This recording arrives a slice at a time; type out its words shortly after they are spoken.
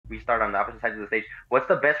we start on the opposite sides of the stage. What's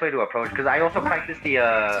the best way to approach? Because I also practice the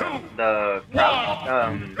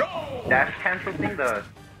crouch dash cancel thing.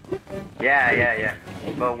 Yeah.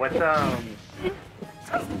 But what's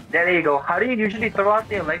there you go. How do you usually throw out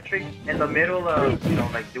the electric in the middle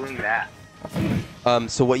of like doing that?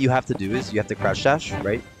 So what you have to do is you have to crouch dash,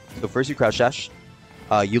 right? So first you crouch dash,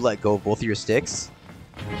 you let go of both of your sticks,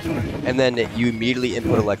 and then you immediately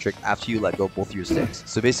input electric after you let go of both of your sticks.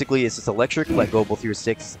 So basically it's just electric, let go of both of your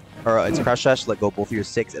sticks, or it's crouch dash, let go of both of your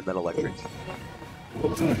sticks, and then electric.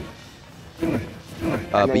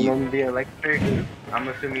 And then the electric, I'm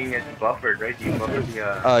assuming it's buffered, right? Do you buffer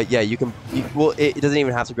the yeah, you can. Well, it doesn't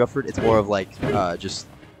even have to be buffered. It's more of like just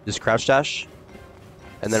crouch dash,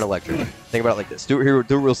 and then electric. Think about it like this. Do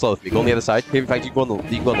it real slow with me. Go on the other side. In fact, you can go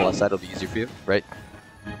on the left side. It'll be easier for you, right?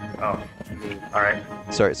 Oh, all right.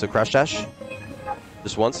 Sorry. So crouch dash,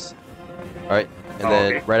 just once. All right, and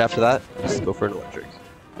then right after that, just go for an electric.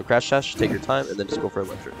 So crouch dash, take your time, and then just go for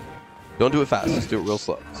electric. Don't do it fast. Just do it real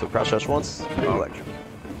slow. So crouch dash once, electric.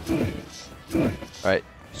 All right.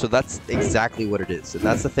 So that's exactly what it is, and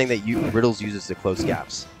that's the thing that Riddles uses to close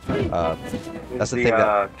gaps. That's the thing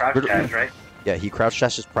that crouch dash, right? Yeah, he crouch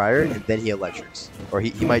dashes prior, and then he electrics. Or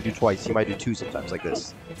he might do twice. He might do two sometimes, like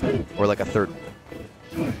this, or like a third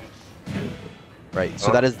one. Right.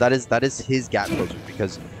 So that is his gap closer,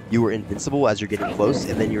 because you were invincible as you're getting close,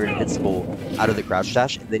 and then you're invincible out of the crouch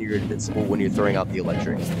dash, and then you're invincible when you're throwing out the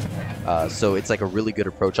electric. So it's like a really good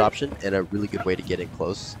approach option and a really good way to get in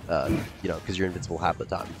close. Because you're invincible half the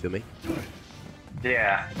time. You feel me?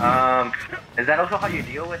 Yeah. Is that also how you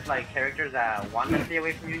deal with like characters that want to stay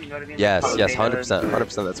away from you? You know what I mean? Yes, like yes,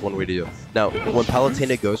 100%. That's one way to do it. Now, when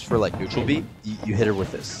Palutena goes for like neutral B, you hit her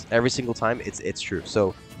with this every single time. It's true.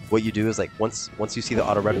 So what you do is like once you see the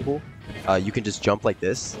auto reticle, you can just jump like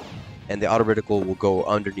this, and the auto reticle will go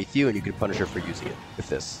underneath you, and you can punish her for using it with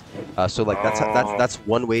this. So like that's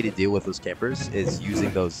one way to deal with those campers, is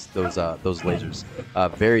using those lasers.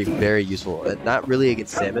 Very, very useful. Not really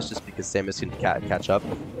against Samus, just because Samus can catch up,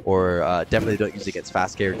 or definitely don't use it against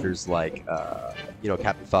fast characters like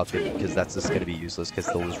Captain Falcon, because that's just going to be useless because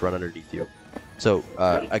they'll just run underneath you. So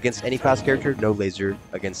against any fast character, no laser.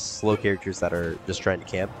 Against slow characters that are just trying to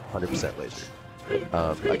camp, 100% laser.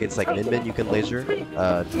 Against like Min, you can laser,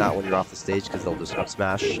 not when you're off the stage, because they'll just up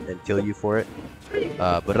smash and kill you for it.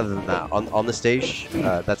 But other than that, on the stage,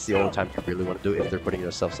 that's the only time you really want to do it, if they're putting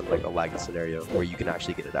yourself in like a lagging scenario where you can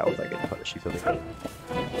actually get it out without getting punished. You feel me?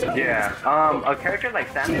 Yeah. A character like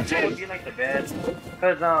Samus would be like the best,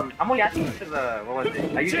 because I'm only asking to the what was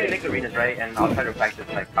it? I usually make arenas, right? And I'll try to practice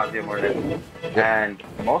like Kazuya more than, and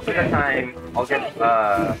most of the time I'll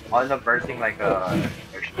end up versing like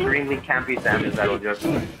extremely campy Samus that'll just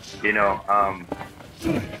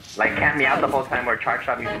like camp me out the whole time, or charge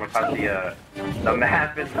shot me from across the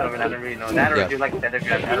map and stuff, and I don't really know that, or do like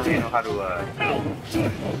Pentagram. I don't really know how to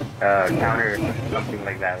counter something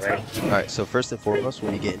like that, right? Alright, so first and foremost,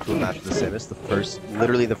 when you get into a match with the Samus,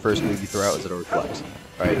 literally the first move you throw out is a reflect.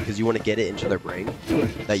 Alright, because you want to get it into their brain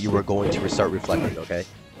that you are going to start reflecting, okay?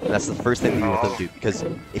 And that's the first thing that you want them to do, because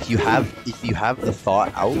if you have the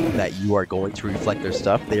thought out that you are going to reflect their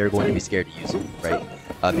stuff, they are going to be scared to use it, right?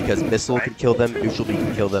 Because missile can kill them, neutral B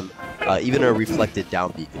can kill them, even a reflected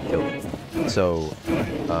down B can kill them. So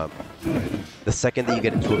the second that you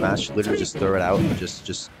get into a match, literally just throw it out, just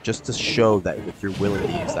to show that if you're willing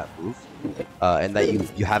to use that move, and that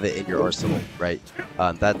you have it in your arsenal, right?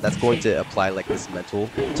 That's going to apply like this mental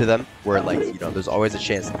to them, where like there's always a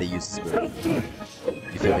chance that they use this move.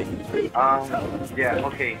 You feel me? Yeah,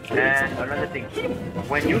 okay. And another thing,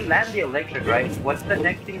 when you land the electric, right? What's the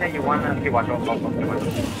next thing that you wanna? Okay, watch.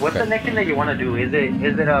 What's the next thing that you wanna do? Is it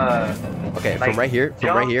okay, like, from right here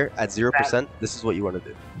at 0%, this is what you want to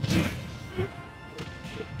do.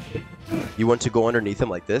 You want to go underneath him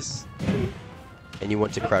like this, and you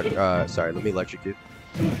want to crouch. Sorry, let me electrocute.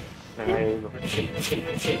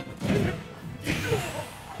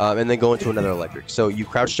 And then go into another electric. So you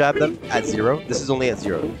crouch jab them at 0. This is only at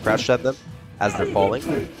 0. You crouch jab them as they're falling,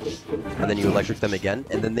 and then you electric them again,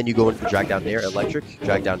 and then you go into the drag down air electric,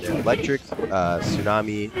 drag down air electric,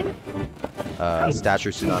 tsunami, stature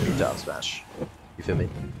tsunami to up smash. You feel me?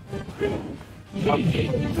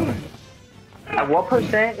 At what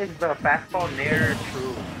percent is the fastball nair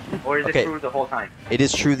true? Or is it true the whole time? It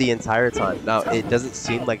is true the entire time. Now, it doesn't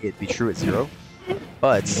seem like it'd be true at 0,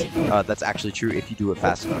 but that's actually true if you do it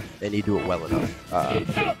fast enough and you do it well enough.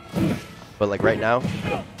 But like right now,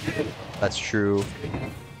 that's true.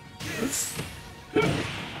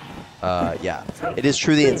 Yeah, it is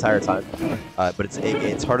true the entire time, but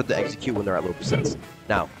it's harder to execute when they're at low percents.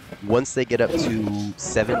 Now, once they get up to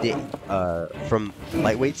 70, from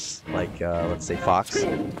lightweights, like let's say Fox,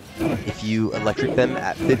 if you electric them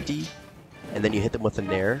at 50, and then you hit them with a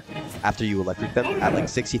nair, after you electric them at like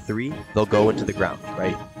 63, they'll go into the ground,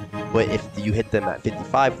 right? But if you hit them at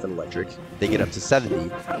 55 with an electric, they get up to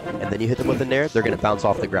 70, and then you hit them with a nair, they're going to bounce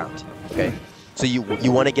off the ground, okay? So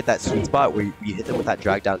you want to get that sweet spot where you hit them with that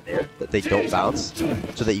drag down nair, that they don't bounce,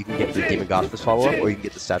 so that you can get the Demon Gospel's follow-up, or you can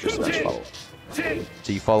get the Stature Smash follow-up.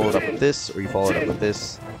 So you follow it up with this, or you follow it up with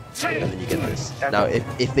this, and then you get this. Now,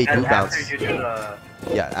 if they do bounce...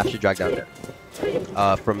 Yeah, after you drag down nair.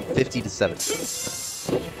 From 50 to 70.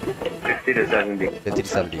 50 to 70. 50 to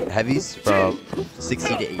 70. Heavies from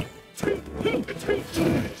 60 to 80.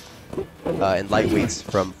 And lightweights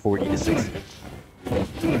from 40 to 60.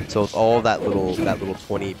 So it's all that little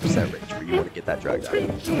 20% range where you want to get that drag down.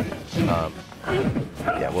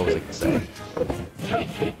 Yeah, what was I gonna say?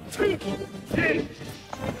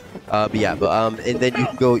 And then you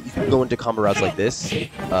can go into combo routes like this.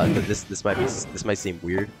 This might seem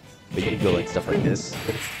weird, but you can go like stuff like this.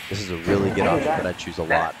 This is a really good option that I choose a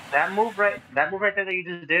lot. That move right there that you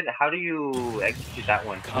just did. How do you execute that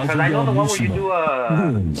one? Because I know the one where you do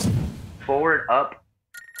a forward up.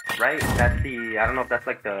 Right? That's the... I don't know if that's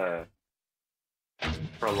like the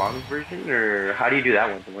prolonged version, or how do you do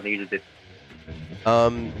that one? The one that you just did?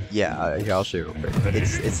 Yeah, here, I'll show you real quick.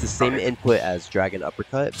 It's the same input as Dragon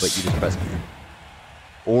Uppercut, but you just press B.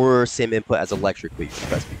 Or same input as Electric, but you just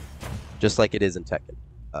press B. Just like it is in Tekken.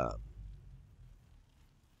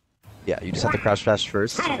 Yeah, you just have to crouch dash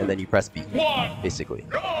first, and then you press B, basically.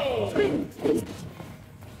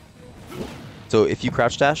 So if you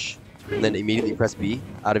crouch dash, and then immediately press B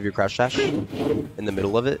out of your crouch dash, in the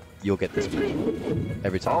middle of it, you'll get this move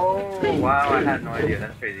every time. Oh wow, I had no idea.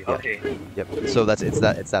 That's crazy. Yeah. Okay. Yep. So it's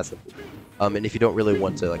that simple. And if you don't really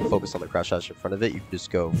want to like focus on the crouch dash in front of it, you can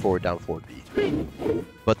just go forward down forward B.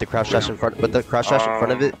 But the crouch dash in front, of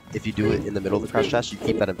it, if you do it in the middle of the crouch dash, you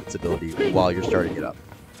keep that invincibility while you're starting it up.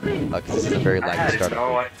 Because this is a very laggy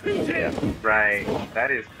startup. Yeah. Right. That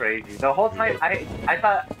is crazy. The whole time I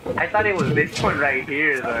thought it was this one right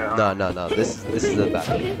here. No. This is a bad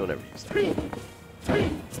one. Don't ever use that.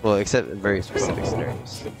 Well, except in very specific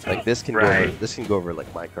scenarios. Like this can go over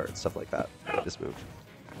like my card, stuff like that. This move.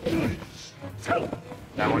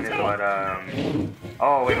 That one is what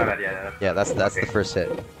oh wait, my bad. Yeah. That's the first hit.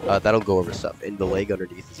 That'll go over stuff. And the leg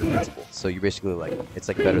underneath is invincible. So you basically like it's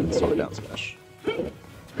like better than sword down smash.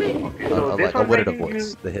 Okay, so unlike what it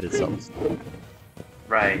avoids, the hit itself is...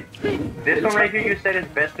 Right. This one right here you said is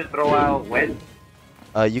best to throw out when?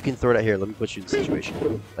 You can throw it out here. Let me put you in the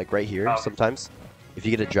situation. Like right here, sometimes. If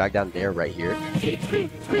you get a drag down nair right here. Here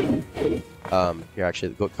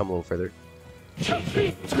actually, come a little further.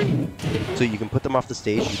 So you can put them off the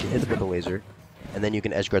stage, you can hit them with a laser, and then you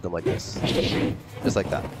can edge guard them like this. Just like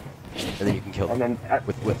that. And then you can kill them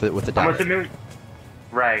with the down.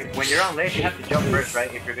 Right. When you're on ledge, you have to jump first,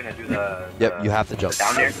 right? If you're gonna do the yep, you have to jump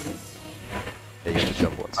down there. Yeah, you have to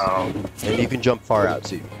jump once. Oh. And you can jump far out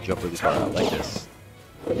too. You can jump really far out like this,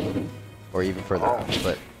 or even further out.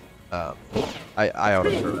 But I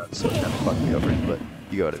auto throw out, so it kind of fucked me over. But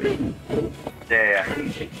you go to me. Yeah.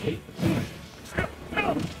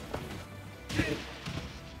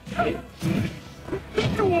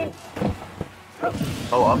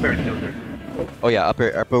 Oh, up air kills her. Oh yeah,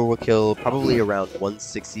 upper will kill probably around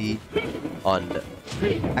 160 on...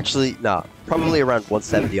 Actually, nah, probably around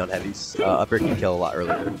 170 on heavies. Upper can kill a lot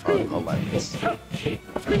earlier on lightweights.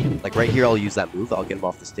 Like right here, I'll use that move. I'll get him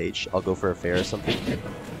off the stage. I'll go for a fair or something,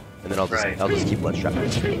 and then I'll just keep ledge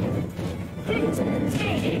trapping.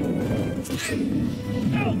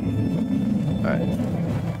 All right.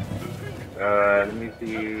 Let me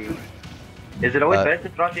see. Is it always best to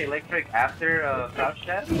throw the electric after crouch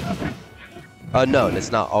dash? No,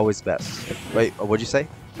 it's not always best. Wait, what'd you say?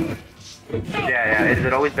 Yeah. Is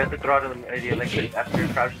it always best to throw the electric after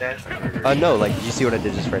crouch dash? No, like, you see what I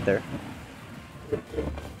did just right there?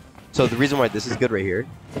 So the reason why this is good right here,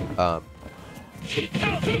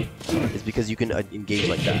 is because you can engage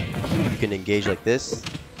like that. You can engage like this.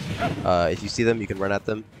 If you see them, you can run at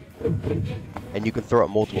them. And you can throw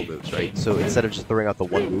out multiple moves, right? So instead of just throwing out the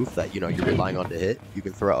one move that you're relying on to hit, you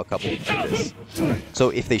can throw out a couple like this.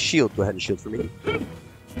 So if they shield, go ahead and shield for me.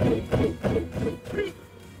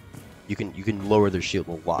 You can lower their shield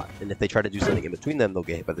a lot, and if they try to do something in between them, they'll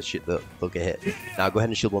get hit by the shit. They'll get hit. Now go ahead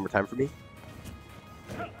and shield one more time for me.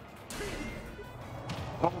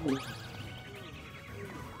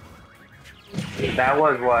 That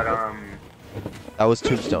was what That was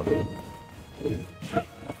Tombstone.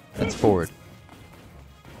 That's forward.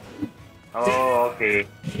 Oh, okay.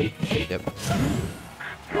 Yep.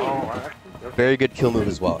 Oh, okay. Very good kill move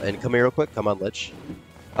as well. And come here real quick. Come on, Lich.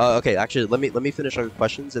 Okay, actually, let me finish our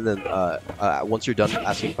questions, and then once you're done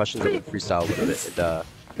asking questions, I'm gonna freestyle a little bit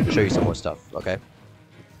and show you some more stuff. Okay.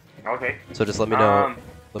 Okay. So just let me know.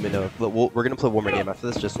 Let me know. We're gonna play one more game after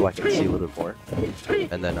this, just so I can see a little bit more,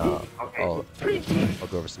 and then Okay. I'll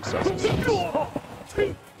go over some stuff.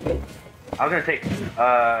 I was gonna say,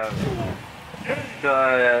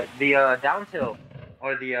 the down tilt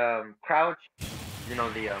or the crouch, you know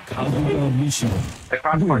the crouch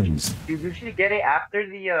punch. You usually get it after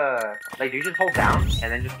the like you just hold down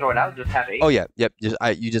and then just throw it out. Just have 8. Oh yeah, yep.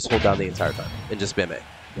 You just hold down the entire time and just spam A.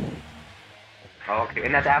 Oh, okay,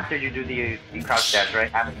 and that's after you do the crouch dash,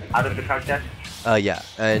 right? Out of the crouch dash. Yeah,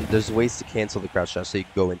 and there's ways to cancel the crouch dash, so you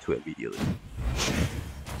can go into it immediately.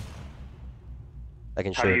 I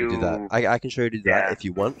can show you how to do that. I can show you how to do that if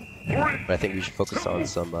you want, but I think we should focus on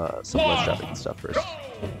some ledge trapping and stuff first,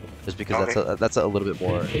 just because that's a little bit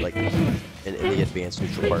more like in the advanced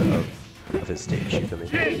neutral part of his stage. You feel me?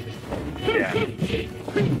 Yeah.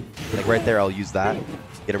 Like right there, I'll use that,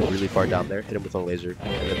 get him really far down there, hit him with a laser,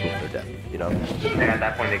 and then boom, they're dead. You know? And at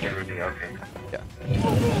that point, they can really Yeah.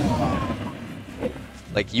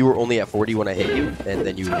 Like you were only at 40 when I hit you, and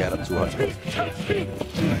then you got up to 100.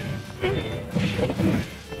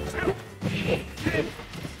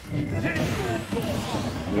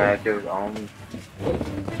 Matches on.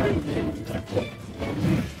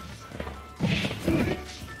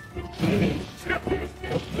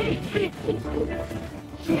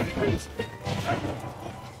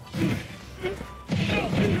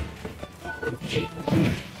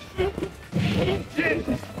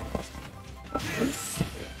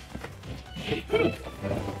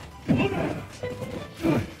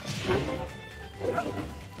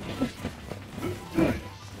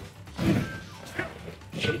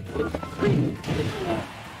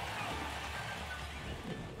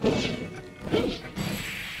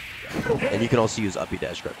 And you can also use uppy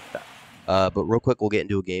dash grab with that. But real quick, we'll get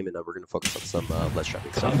into a game, and we're gonna focus on some ledge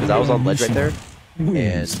trapping stuff. Because I was on ledge right there, and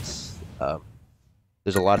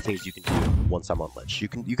there's a lot of things you can do once I'm on ledge. You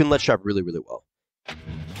can ledge trap really well.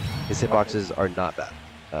 His hitboxes are not bad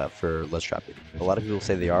for ledge trapping. A lot of people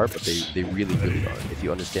say they are, but they really are if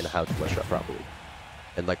you understand how to ledge trap properly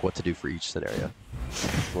and like what to do for each scenario.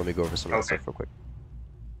 So let me go over some of that stuff real quick.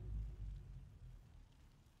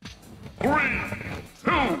 3,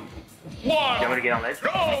 2, 1. You want me to get on ledge?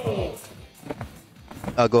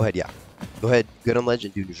 Go ahead, yeah. Go ahead, get on ledge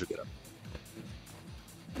and do neutral get up.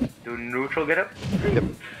 Do neutral get up? Yep.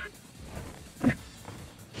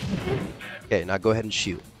 Okay, now go ahead and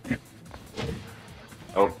shield.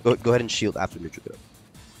 Oh. Go ahead and shield after neutral get up.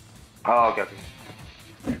 Oh, okay.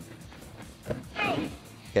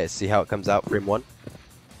 Okay, see how it comes out frame 1?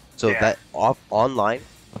 So that online,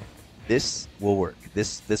 this will work.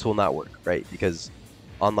 This will not work, right? Because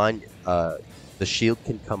online, the shield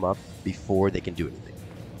can come up before they can do anything.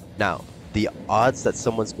 Now, the odds that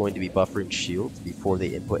someone's going to be buffering shield before they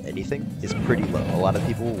input anything is pretty low. A lot of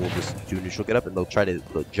people will just do neutral get up and they'll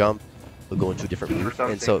jump, they'll go into a different move.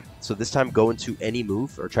 And so this time go into any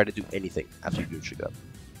move or try to do anything after you neutral get up.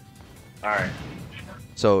 Alright.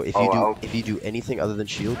 So if you do anything other than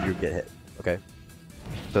shield, you get hit. Okay?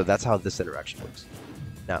 So that's how this interaction works.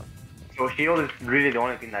 Now. So shield is really the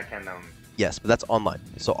only thing that can Yes, but that's online.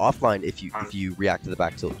 So offline, if you react to the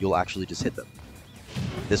back tilt, you'll actually just hit them.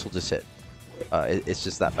 This will just hit. It's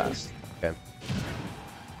just that fast. Okay.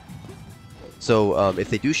 So if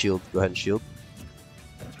they do shield, go ahead and shield.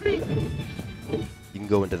 You can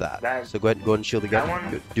go into that. So go ahead and shield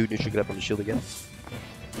again. Do neutral get up on the shield again.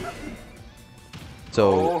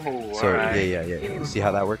 So, yeah. See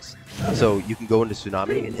how that works? So you can go into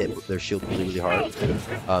Tsunami and hit their shield really hard,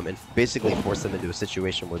 and basically force them into a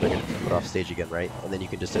situation where they're going to be put off stage again, right? And then you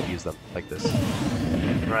can just abuse them like this.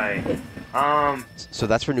 Right. So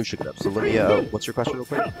that's for neutral get up. So let me. What's your question, real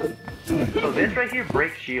quick? So this right here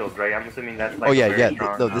breaks shield, right? I'm assuming that's like. Oh yeah.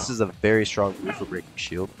 No, this is a very strong move for breaking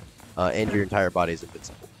shield, and your entire body is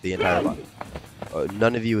invincible. The entire body.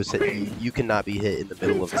 None of you is hit. You cannot be hit in the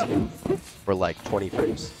middle of this move for like 20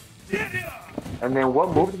 frames. And then what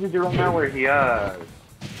move did you do right now where he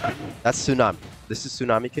That's Tsunami. This is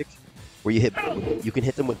Tsunami kick, where you can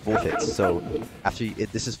hit them with both hits. So after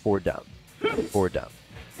this is forward down.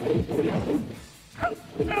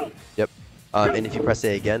 Yep. And if you press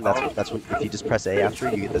A again, that's when if you just press A after,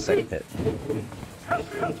 you get the second hit.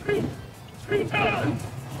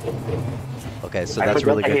 Okay, so that's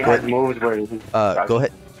really good.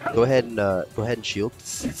 Go ahead and shield.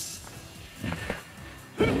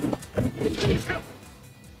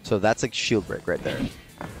 So that's a shield break right there.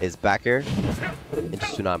 is back air into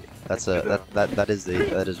tsunami. That's a that is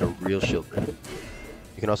a real shield.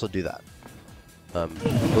 You can also do that.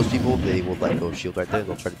 Most people, they will let go of shield right there and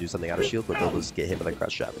they'll try to do something out of shield, but they'll just get hit with a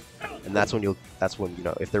crush jab. And that's when you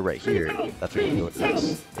know, if they're right here, that's when you can go into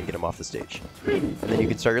this and get them off the stage. And then you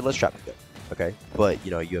can start your let's trap again, okay? But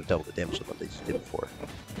you know, you have double the damage than they did before.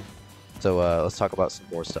 So let's talk about some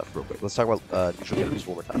more stuff real quick. Let's talk about neutral getters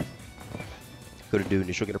one more time. Go to do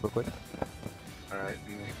neutral getter real quick. Alright.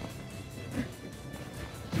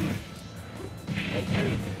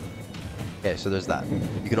 Okay, so there's that.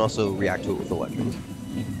 You can also react to it with electric.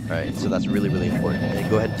 Alright, so that's really, really important. And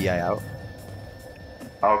go ahead and DI out.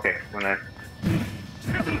 Oh, okay,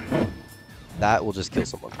 That will just kill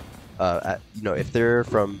someone. You know, if they're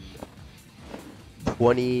from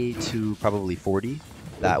 20 to probably 40,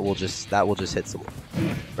 that will just hit someone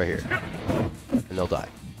right here, and they'll die.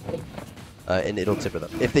 And it'll tipper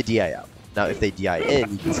them if they DI out. Now, if they DI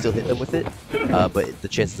in, you can still hit them with it, but the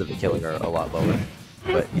chances of it killing are a lot lower.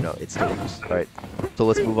 But you know, it still works. All right. So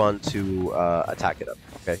let's move on to attack it up.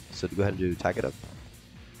 Okay. So go ahead and do attack it up.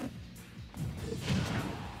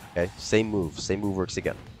 Okay. Same move. Same move works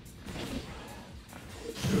again.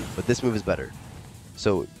 But this move is better.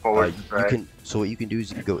 So you can. So what you can do is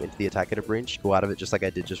you can go into the attack it up range, go out of it just like I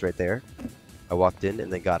did just right there. I walked in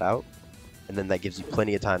and then got out, and then that gives you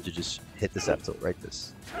plenty of time to just hit this F tilt, right?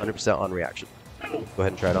 This 100% on reaction. Go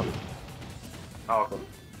ahead and try it on. Oh, okay.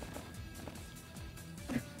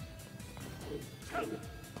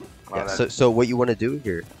 Yeah, so what you want to do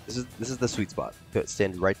here, this is the sweet spot.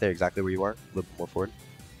 Stand right there exactly where you are, a little bit more forward.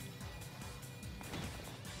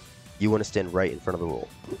 You want to stand right in front of the roll.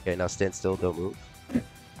 Okay, now stand still, don't move.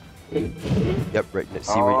 Yep, right.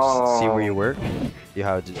 See where you were? See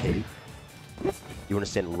how it didn't hit you? You want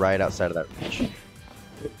to stand right outside of that range.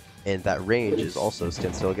 And that range is also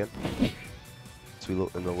stand still again. So we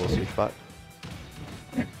look in the little sweet spot.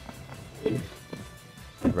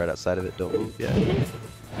 Right outside of it, don't move. Yeah.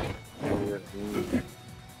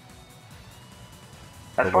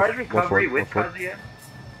 As far as recovery with Kazuya?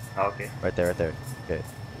 Oh, okay. Right there, right there. Okay.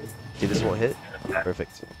 See, this won't hit?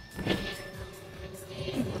 Perfect.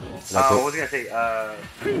 What was I gonna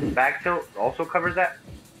say? Back tilt also covers that?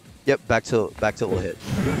 Yep, back tilt will hit.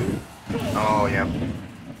 Oh, yeah.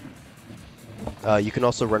 You can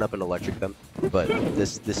also run up and electric them, but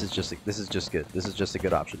this is just good. This is just a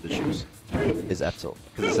good option to choose. Is F tilt,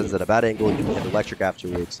 because it sends at a bad angle. You can hit electric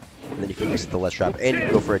afterwards, and then you can mix the let's trap, and you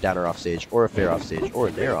can go for a downer off stage, or a fair off stage, or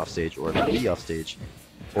a nair off stage, or a B off stage,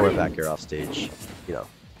 or a back air off stage. You know,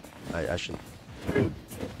 I shouldn't.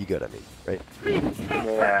 You get what I mean, right?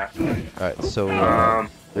 Yeah. All right, so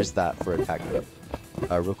there's that for attack get up.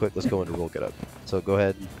 Real quick, let's go into roll get up. So go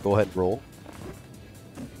ahead and roll.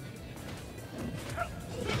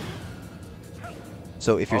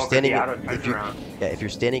 So if you're standing, if you're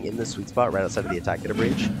standing in the sweet spot right outside of the attack get up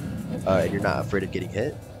range, and you're not afraid of getting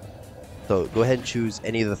hit, so go ahead and choose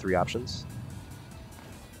any of the three options.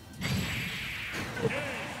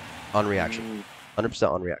 On reaction,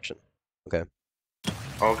 100% on reaction. Okay.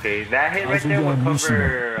 Okay, that hit right there will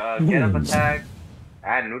cover get up attack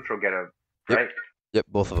and neutral get up, right? Yep,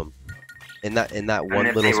 both of them. In that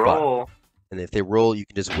one little spot. And if they roll, you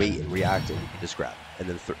can just wait and react, and you can just grab, and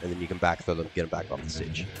then you can back throw them, get them back off the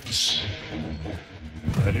stage. Is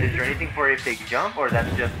there anything for if they jump, or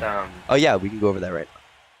that's just Oh yeah, we can go over that right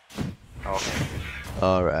now. Okay.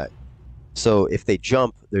 All right. So if they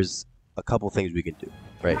jump, there's a couple things we can do,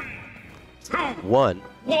 right? One,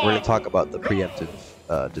 we're going to talk about the preemptive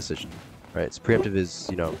decision, right? So preemptive is,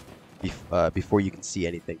 you know, before you can see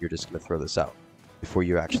anything, you're just going to throw this out before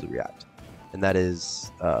you actually react, and that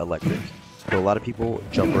is electric. So a lot of people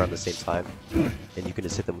jump around the same time, and you can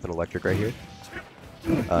just hit them with an electric right here.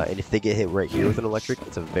 And if they get hit right here with an electric,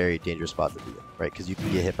 it's a very dangerous spot to be in, right? Because you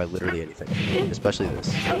can get hit by literally anything, especially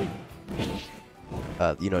this.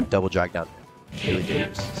 You know, double drag down, really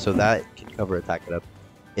dangerous. So that can cover attack it up.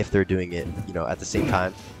 If they're doing it, you know, at the same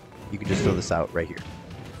time, you can just throw this out right here.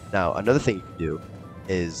 Now, another thing you can do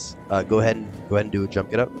is go ahead and do a jump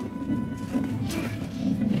get up.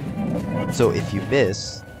 So if you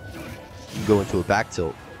miss, you can go into a back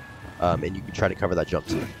tilt, and you can try to cover that jump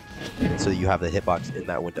too. So you have the hitbox in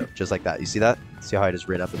that window, just like that. You see that? See how I just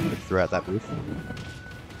ran up and threw out that move?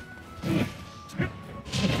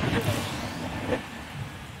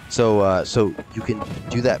 So you can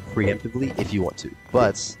do that preemptively if you want to.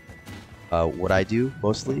 But what I do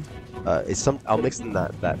mostly is I'll mix in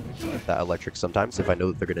that electric sometimes if I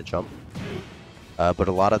know that they're gonna jump. But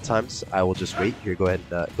a lot of times I will just wait. Here, go ahead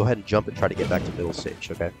and jump and try to get back to middle stage.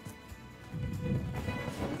 Okay.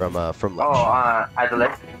 From ledge. Oh, at the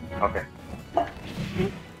left. Okay.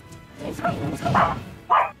 Go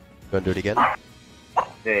and do it again.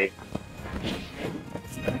 Okay.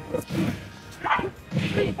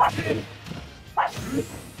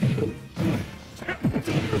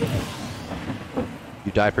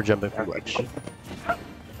 You die for jumping from ledge.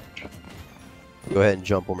 Go ahead and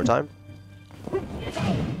jump one more time.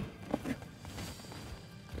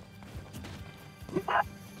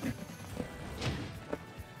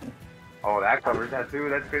 Oh, that covers that too.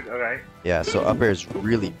 That's good. Okay. Yeah, so up air is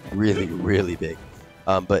really, really, really big.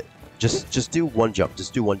 But just do one jump.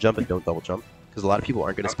 Just do one jump and don't double jump. Because a lot of people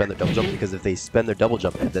aren't going to spend their double jump, because if they spend their double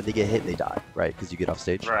jump and then they get hit, they die, right? Because you get off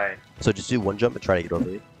stage. Right. So just do one jump and try to get over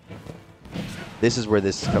me. This is where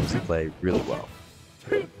this comes to play really well.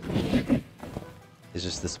 It's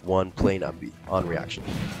just this one plain on reaction.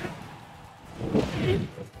 And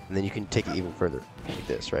then you can take it even further, like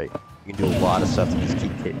this, right? You can do a lot of stuff to just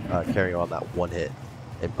keep carrying on that one hit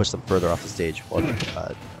and push them further off the stage while you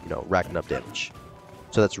know, racking up damage.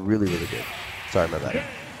 So that's really, really good. Sorry, my bad.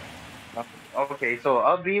 Okay, so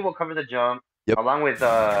up B will cover the jump. Yep. Along with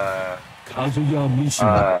Kazuya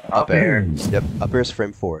up air. Yep, up air is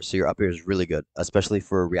frame 4, so your up air is really good, especially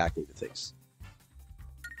for reacting to things.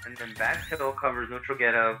 And then back tilt covers neutral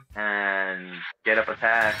get up and get up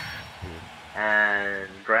attack. And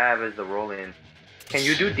grab is the roll in. Can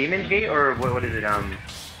you do Demon Gate or what is it?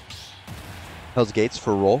 Hell's Gates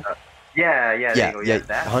for roll? Yeah, there you go. Yeah,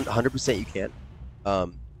 that. 100% you can.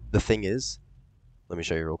 The thing is, let me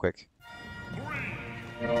show you real quick.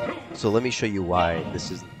 So let me show you why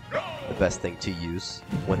this is the best thing to use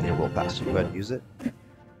when they roll past you. Go ahead and use it.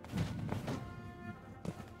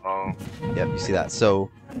 Oh. Yep, you see that.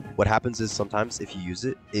 So what happens is sometimes if you use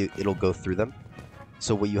it, it'll go through them.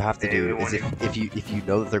 So what you have to do is if you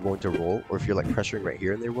know that they're going to roll, or if you're like pressuring right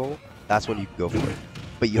here and they roll, that's when you can go for it.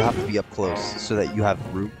 But you have to be up close so that you have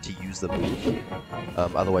room to use the move.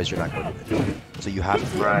 Otherwise, you're not going to win. So you have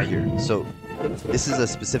to be up here. So this is a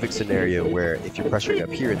specific scenario where if you're pressuring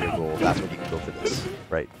up here and they roll, that's when you can go for this,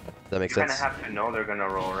 right? Does that make sense? You kind of have to know they're gonna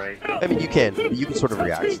roll, right? I mean, you can sort of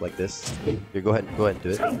react like this. Here, go ahead and do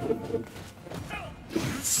it.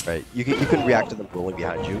 Right, you can react to them rolling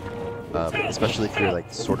behind you, especially if you're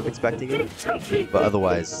like sort of expecting it. But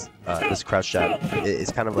otherwise, this crouch jab is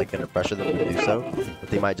kind of like going to pressure them to do so, but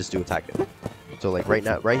they might just do attack it. So like right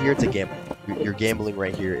now, right here, it's a gamble. You're gambling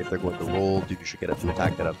right here if they're going to roll, do get up, do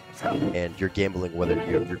attack get up, and you're gambling whether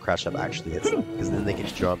your crouch jab actually hits them, because then they can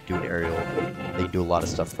jump, do an aerial, they can do a lot of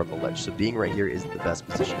stuff from the ledge. So being right here isn't the best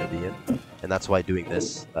position to be in, and that's why doing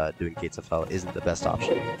this, doing Gates of Hell, isn't the best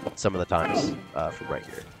option some of the times from right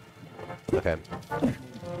here. Okay.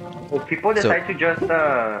 Well, people decide to just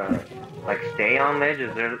like stay on ledge.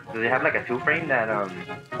 Do they have like a 2-frame that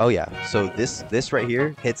Oh yeah. So this right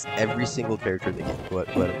here hits every single character in the game. Go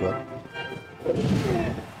ahead.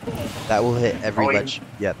 That will hit every ledge.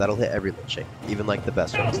 Yeah, that'll hit every ledge chain. Even like the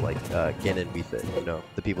best ones, like Gen and Mefafy. You know,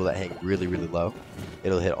 the people that hang really, really low,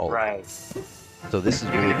 it'll hit all. Right. So this is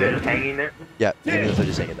really good. Just hanging there. Yeah, even if they're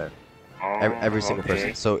just hanging there. Oh, Every single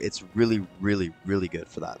person. So it's really, really, really good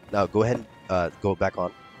for that. Now go ahead and go back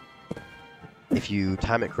on. If you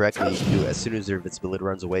time it correctly, you can do it as soon as their invincibility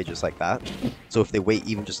runs away, just like that. So if they wait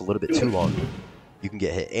even just a little bit too long, you can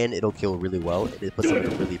get hit, and it'll kill really well, and it puts them in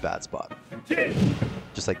a really bad spot.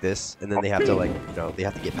 Just like this, and then they have to like, you know, they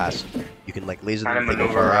have to get past you. You can like laser them, they go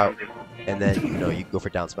far out, and then, you know, you can go for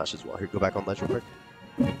down smash as well. Here, go back on ledge real quick.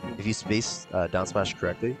 If you space down smash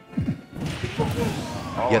correctly,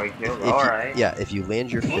 if you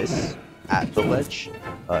land your fist at the ledge,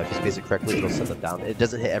 if you space it correctly, it'll send them down. It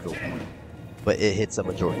doesn't hit everyone, but it hits a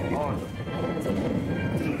majority of people.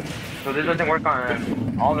 So this doesn't work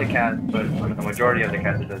on all the cats, but on the majority of the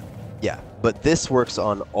cats it does. Yeah, but this works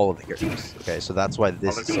on all of the characters. Okay, so that's why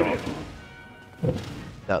this is so good.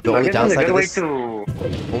 Now the only downside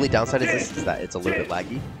of this is that it's a little bit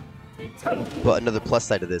laggy. But another plus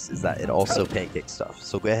side of this is that it also pancakes stuff.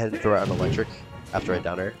 So go ahead and throw out an electric after I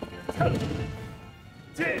down air.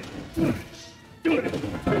 Yeah,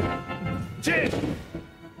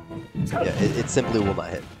 it simply will not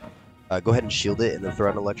hit. Go ahead and shield it and then throw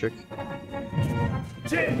out an electric.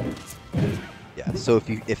 Yeah, so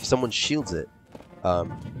if someone shields it,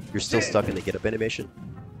 you're still stuck in the get up animation.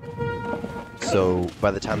 So by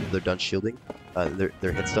the time they're done shielding,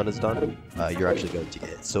 their hit stun is done, you're actually going to get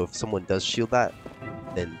hit. So if someone does shield that,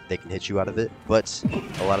 then they can hit you out of it. But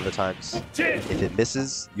a lot of the times, if it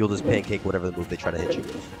misses, you'll just pancake whatever the move they try to hit you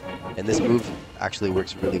with. And this move actually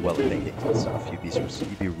works really well at pancakes and stuff. You'd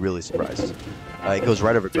be really surprised. It goes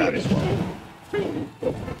right over grab as well.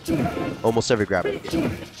 Almost every grab in the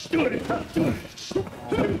game.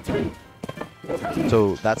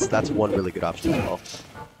 So that's one really good option as well.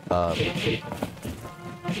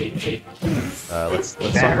 Let's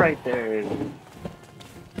That talk. right there is...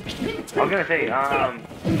 I was gonna say,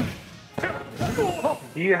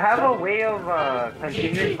 do you have a way of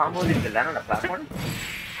continuing combos if you land on a platform?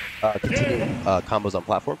 Continue combos on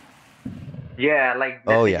platform. Yeah, like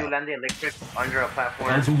Oh, let's say yeah. you land the electric under a platform,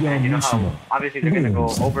 Kazuya and you know how Mishima. obviously they're gonna go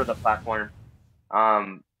Jerms. over the platform.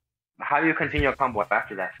 How do you continue a combo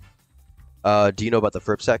after that? Do you know about the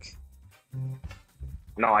FERPsec?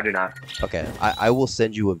 No, I do not. Okay, I will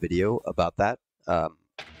send you a video about that.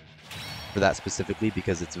 For that specifically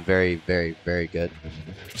because it's very, very, very good,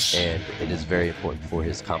 and it is very important for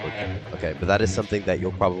his combo game. Okay, but that is something that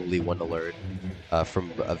you'll probably want to learn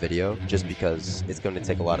from a video, just because it's going to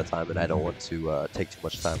take a lot of time, and I don't want to take too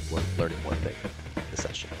much time learning one thing in the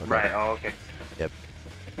session. Okay? Right. Oh, okay. Yep.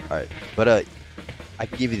 All right, but I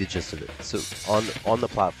can give you the gist of it. So on the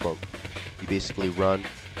platform, you basically run,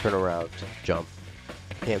 turn around, jump,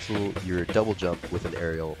 cancel your double jump with an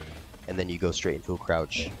aerial, and then you go straight into a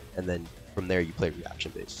crouch, and then from there you play reaction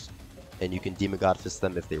based. And you can Demon God Fist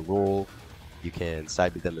them if they roll, you can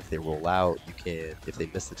side beat them if they roll out, you can, if they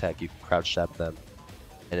miss the tech, you can crouch stab them,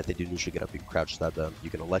 and if they do neutral get up, you can crouch stab them, you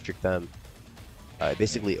can electric them. It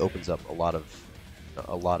basically opens up a lot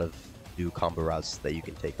of new combo routes that you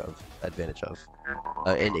can take advantage of.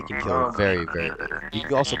 And it can kill very, very early. You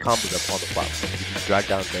can also combo them on the platform. You can drag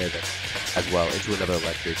down there then as well into another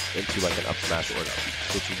electric, into like an up smash or an up.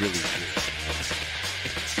 So it's really cool.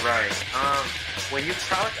 Right. When you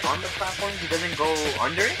crouch on the platform, he doesn't go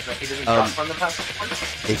under it? Like he doesn't drop on the platform?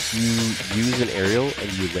 If you use an aerial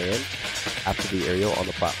and you land after the aerial on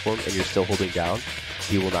the platform and you're still holding down,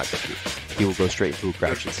 he will not get you. He will go straight into a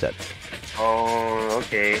crouch instead. Oh,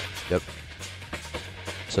 okay. Yep.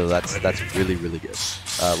 So that's really, really good.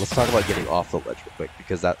 Let's talk about getting off the ledge real quick,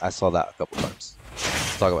 because I saw that a couple times.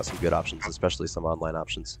 Let's talk about some good options, especially some online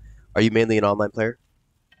options. Are you mainly an online player?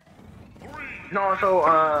 No, so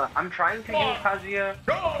I'm trying to use Kazuya.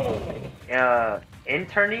 In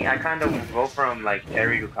tourney, I kind of go from like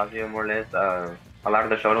Terry to Kazuya more or less. A lot of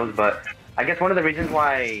the shotos, but I guess one of the reasons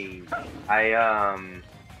why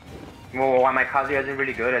why my Kazuya isn't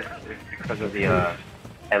really good is because of the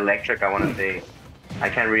electric. I want to say I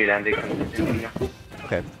can't really land it consistently. You know?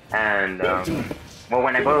 Okay. And well,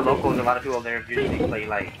 when I go to locals, a lot of people there usually play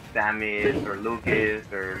like Samus or Lucas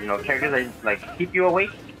or characters that like keep you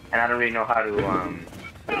awake. And I don't really know how to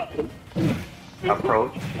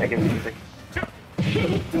approach, I guess you could say.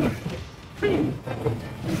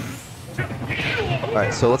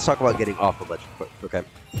 Alright, so let's talk about getting off the ledge real quick, okay?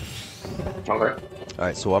 Okay.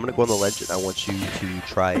 Alright, so I'm going to go on the ledge and I want you to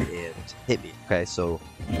try and hit me, okay? So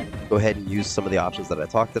go ahead and use some of the options that I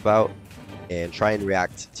talked about and try and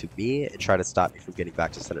react to me and try to stop me from getting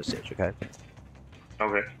back to center stage, okay?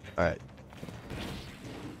 Okay. Alright.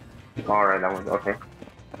 Alright, that was okay.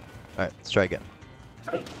 Alright, let's try again.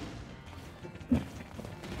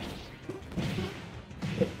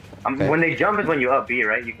 Okay. When they jump is when you up B,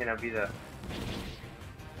 right? You can up B the...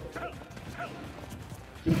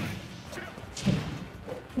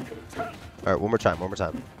 Alright, one more time.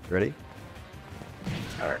 You ready?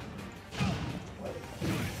 Alright.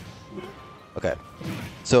 Okay.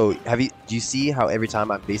 So, do you see how every time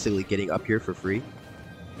I'm basically getting up here for free?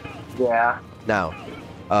 Yeah. Now,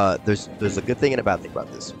 there's a good thing and a bad thing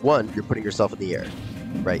about this. One, you're putting yourself in the air,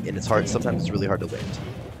 right? And it's hard. Sometimes it's really hard to land.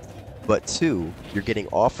 But two, you're getting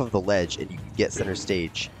off of the ledge and you can get center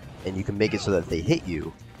stage, and you can make it so that if they hit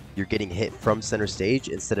you, you're getting hit from center stage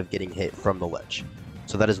instead of getting hit from the ledge.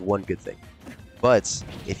 So that is one good thing. But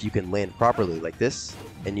if you can land properly like this,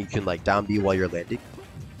 and you can like down B while you're landing,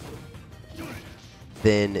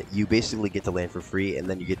 then you basically get to land for free, and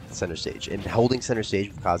then you get to center stage. And holding center stage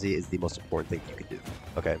with Kazuya is the most important thing you can do.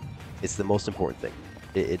 Okay, it's the most important thing.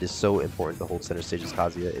 It is so important to hold center stage with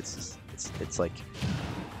Kazuya. It's like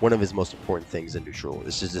one of his most important things in neutral.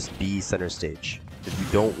 It's just be center stage. If you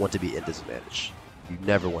don't want to be in disadvantage, you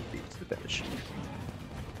never want to be in disadvantage.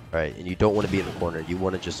 Right, and you don't want to be in the corner. You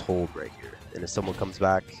want to just hold right here. And if someone comes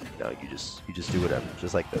back, you just do whatever,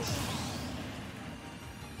 just like this.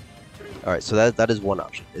 All right, so that is one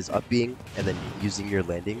option, is up being and then using your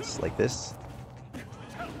landings like this.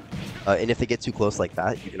 And if they get too close like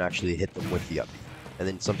that, you can actually hit them with the up B. And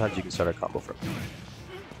then sometimes you can start a combo from it.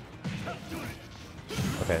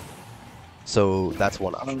 Okay, so that's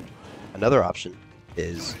one option. Another option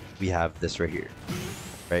is we have this right here,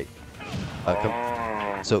 right?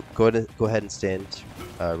 So go ahead and stand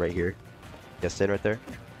right here. Yeah, stand right there.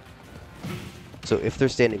 So if they're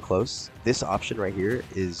standing close, this option right here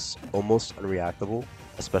is almost unreactable,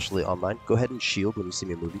 especially online. Go ahead and shield when you see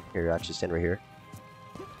me moving. Here, actually stand right here.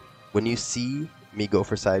 When you see me go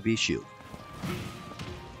for side B, shield.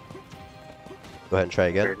 Go ahead and try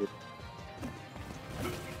again.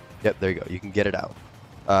 Yep, there you go. You can get it out.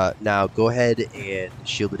 Now go ahead and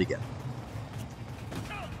shield it again.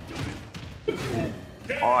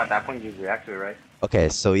 Oh, at that point you react to it, right? Okay,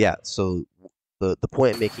 so yeah, so the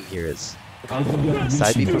point I'm making here is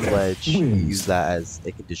side B from ledge, you use that as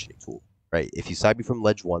a conditioning tool, right? If you side B from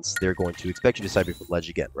ledge once, they're going to expect you to side B from ledge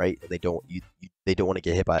again, right? And they don't want to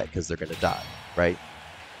get hit by it because they're going to die, right?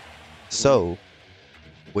 So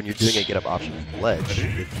when you're doing a get up option from ledge,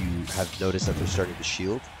 if you have noticed that they're starting to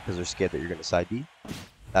shield because they're scared that you're going to side B,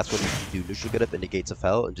 that's when you can do neutral get up and negates of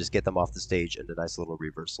hell and just get them off the stage and a nice little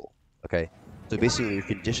reversal. Okay, so basically you're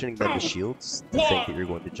conditioning them with shields to think that you're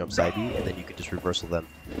going to jump side B, and then you can just reversal them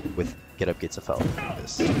with get up gates of hell like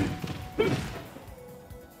this.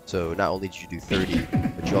 So not only did you do 30,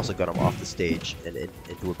 but you also got them off the stage and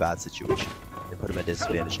into a bad situation and put them at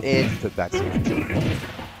disadvantage, and you took back stage control.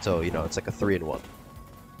 So you know it's like a 3-in-1.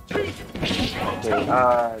 Okay,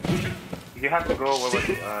 you have to go, what was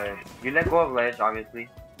it? You let go of ledge, obviously.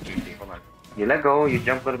 Hold on. You let go, you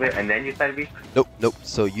jump a little bit, and then you side B? Nope, nope.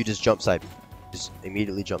 So you just jump side B. Just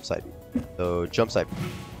immediately jump side B. So jump side B.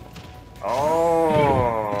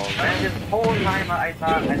 Oh, man, this whole time I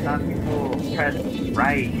thought people press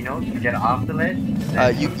right, you know, to get off the ledge.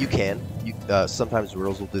 You can. Sometimes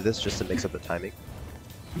rules will do this just to mix up the timing.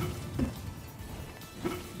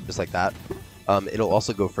 Just like that. It'll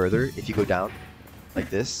also go further if you go down like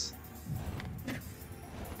this.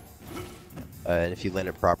 And if you land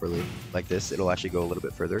it properly like this, it'll actually go a little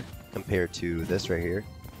bit further compared to this right here.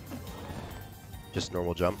 Just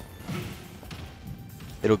normal jump.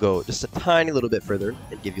 It'll go just a tiny little bit further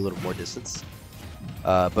and give you a little more distance.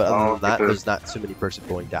 But other than that, there's not too many perks of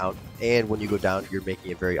going down. And when you go down, you're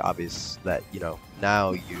making it very obvious that, you know,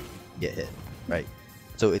 now you get hit, right?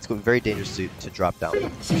 So it's very dangerous to drop down.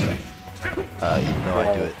 Even though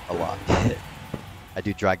I do it a lot. I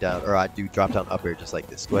do drag down, or I do drop down up air just like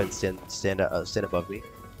this. Go ahead and stand above me.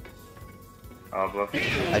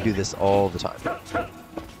 I do this all the time,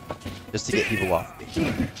 just to get people off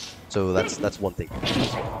me. So that's one thing.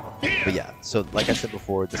 But yeah, so like I said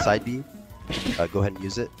before, the side B, go ahead and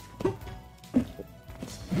use it.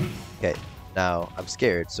 Okay, now I'm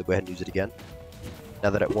scared, so go ahead and use it again.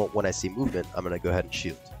 Now that when I see movement, I'm gonna go ahead and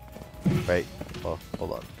shield. Right? Oh,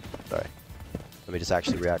 hold on. Sorry. Let me just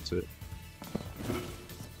actually react to it.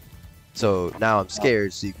 So now I'm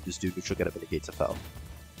scared, so you can just do neutral get up and negates of hell.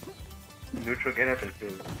 Neutral get up and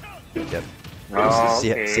two. Yep. Oh,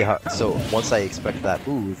 see how? So once I expect that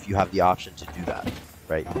move, you have the option to do that,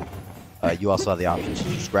 right? You also have the option to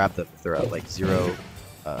just grab them if they're at like 0.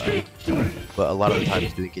 But a lot of the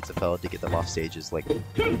times doing gates of hell to get them off stage is like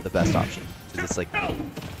the best option, because it's like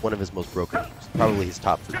one of his most broken moves, probably his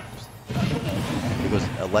top 3 moves. It goes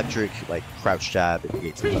electric, like crouch jab, and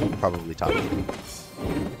gates of hell, probably top 3.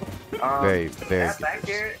 Very good.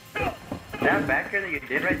 That back air that you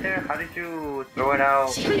did right there, how did you throw it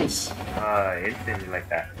out instantly like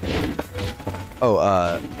that?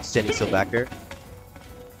 Oh, standing still back air?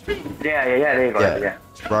 Yeah, there you go. Yeah.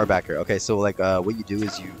 Rar back air. Okay, so like what you do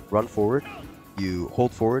is you run forward, you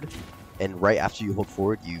hold forward, and right after you hold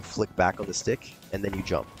forward, you flick back on the stick, and then you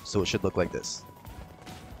jump. So it should look like this.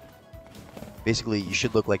 Basically, you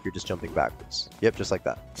should look like you're just jumping backwards. Yep, just like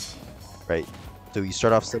that. Right? So you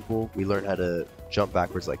start off simple, we learn how to jump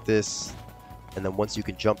backwards like this, and then once you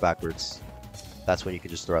can jump backwards, that's when you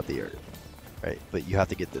can just throw out the air. Right? But you have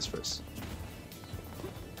to get this first.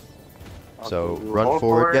 So run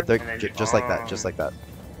forward, yep, there, just like that, just like that.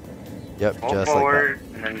 Yep, just forward,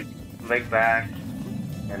 like that. And then leg back,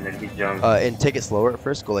 and then he jumps. And take it slower at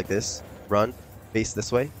first, go like this, run, face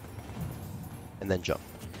this way, and then jump.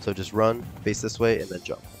 So just run, face this way, and then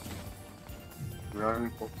jump.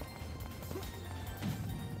 Run.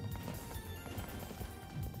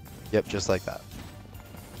 Yep, just like that.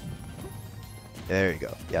 There you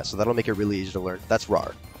go. Yeah, so that'll make it really easy to learn. That's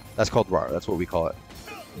RAR. That's called RAR. That's what we call it.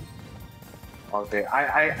 Okay,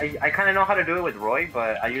 I kind of know how to do it with Roy,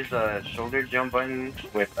 but I use the shoulder jump button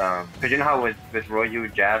with, cause you know how with Roy you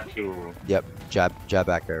jab to... Yep, jab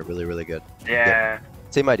back air, really, really good. Yeah. Yep.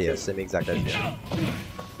 Same idea, same exact idea.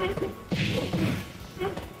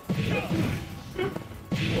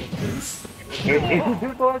 If you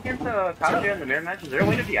do go against Kazuya in the mirror match, is there a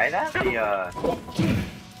way to DI that?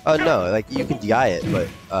 No, like you can DI it, but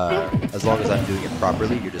as long as I'm doing it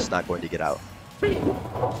properly, you're just not going to get out.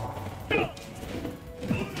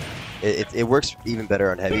 It works even better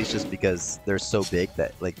on heavies just because they're so big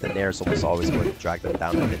that like the nair is almost always going to drag them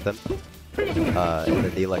down and hit them. and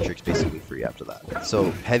then the electric's basically free after that.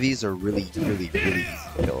 So heavies are really easy to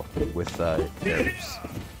kill with Jerms.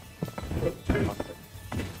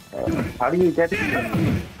 How do you get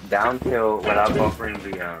down till without buffering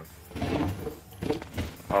the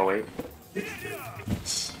Oh wait.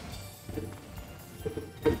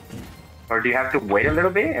 Or do you have to wait a little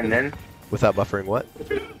bit and then? Without buffering what?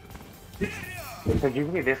 Because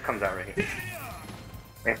usually this comes out right here.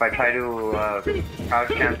 If I try to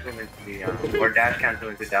crouch cancel into the or dash cancel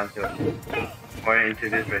into down tilt or into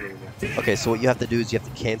this right here. Okay, so what you have to do is you have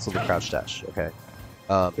to cancel the crouch dash. Okay.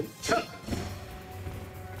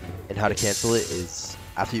 And how to cancel it is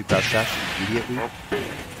after you crouch dash immediately.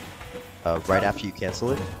 Right after you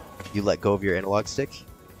cancel it, you let go of your analog stick,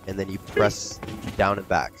 and then you press down and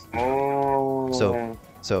back. Oh.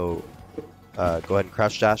 So go ahead and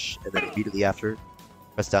crouch dash, and then immediately after,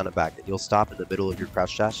 press down and back, and you'll stop in the middle of your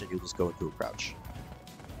crouch dash, and you'll just go into a crouch.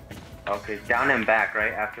 Okay, down and back,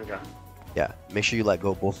 right after the. Yeah, make sure you let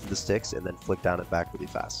go of both of the sticks, and then flick down and back really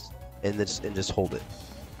fast, and then just hold it.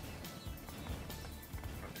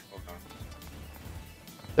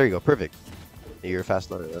 There you go, perfect. You're a fast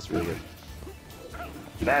learner. That's really good.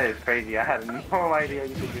 That is crazy. I had no idea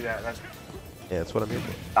you could do that. Yeah, that's what I'm here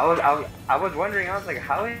for. I was wondering. I was like,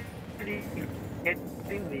 how is he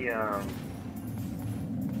getting the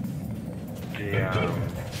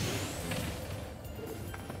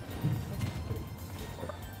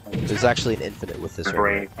There's actually an infinite with this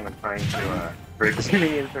brain kind of trying to break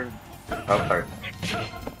me in terms. Oh, sorry.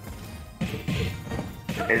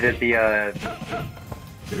 Is it the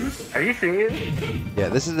Are you serious? Yeah,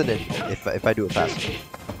 this is an infinite. If I do it faster.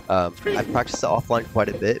 I've practiced it offline quite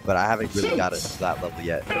a bit, but I haven't really got it to that level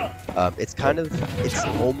yet. It's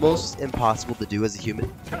almost impossible to do as a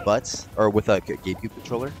human, or with a GameCube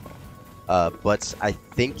controller. But I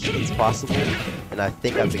think it's possible, and I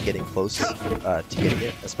think I've been getting close to getting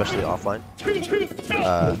it, especially offline.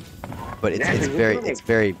 But it's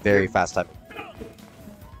very fast typing.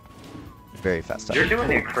 Very fast typing. You're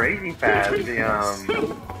doing it crazy fast.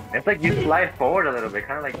 It's like you slide forward a little bit,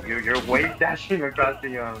 kind of like you're wave dashing across the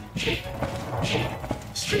Yeah,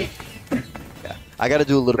 I got to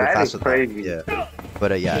do a little bit faster. That is crazy. Yeah,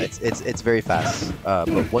 but yeah, it's very fast.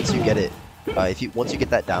 But once you get it, once you get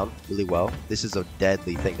that down really well, this is a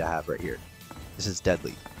deadly thing to have right here. This is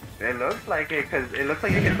deadly. It looks like it, because it looks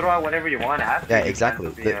like you can throw out whatever you want after. Yeah, exactly.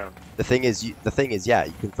 The thing is, yeah,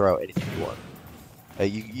 you can throw out anything you want.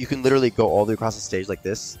 You can literally go all the way across the stage like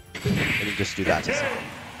this, and you just do that to someone.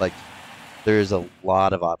 Like, there's a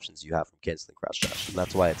lot of options you have from canceling crouch dash, and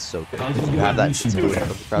that's why it's so good. If you have that invincibility from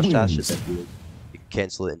the crouch dash, then you can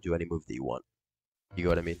cancel it and do any move that you want. You know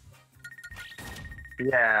what I mean?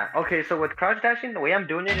 Yeah. Okay, so with crouch dashing, the way I'm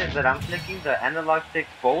doing it is that I'm flicking the analog stick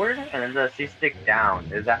forward and then the C stick down.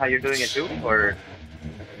 Is that how you're doing it too, or?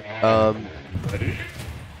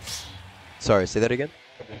 Sorry, say that again.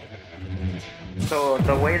 So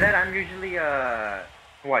the way that I'm usually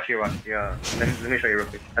watch. Let me show you real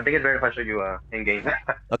quick. I think it's better if I show you in game.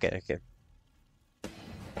 Okay. 3,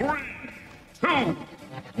 2,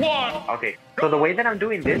 1. Okay. So the way that I'm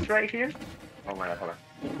doing this right here. Oh my god, hold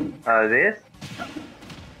on. This.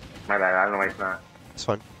 My bad. I don't know why it's not. It's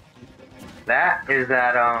fun. That is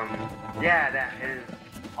that yeah, that is.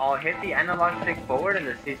 I'll hit the analog stick forward and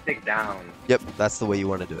the C stick down. Yep, that's the way you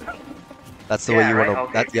want to do it. That's the way you want to.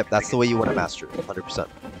 Okay. That's the way you want to master it, 100%.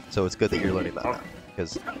 So it's good that you're learning that now,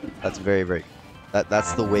 because that's very.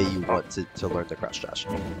 That's the way you want to learn the crouch dash.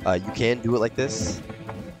 You can do it like this,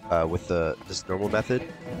 with the just normal method,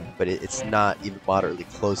 but it's not even moderately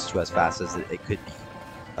close to as fast as it could be,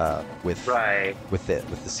 with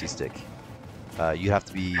the C stick. You have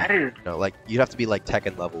to be, you'd have to be like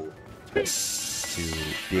Tekken level to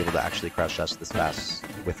be able to actually crouch dash this fast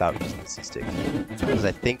without using the C stick. Because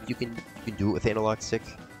I think you can do it with analog stick,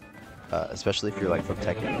 especially if you're like from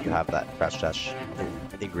Tekken and you have that crouch dash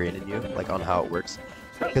ingrained in you, like on how it works.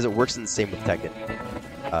 Because it works in the same with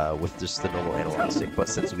Tekken, with just the normal analog stick. But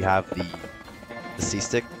since we have the C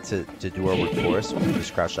stick to do our work for us, we can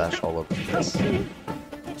just crouch dash all over the place.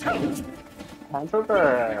 Cancel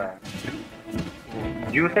the.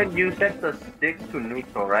 You set the stick to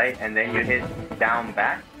neutral, right? And then you hit down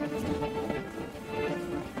back?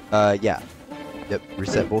 Yeah. Yep,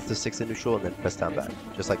 reset both the sticks to neutral and then press down back.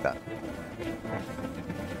 Just like that.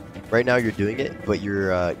 Right now you're doing it, but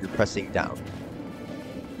you're pressing down.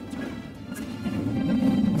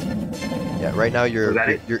 Yeah, right now you're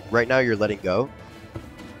letting go.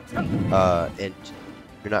 And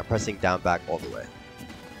you're not pressing down back all the way.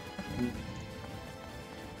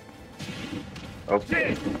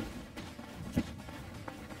 Okay.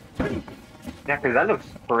 Yeah, cause that looks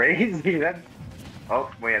crazy. That.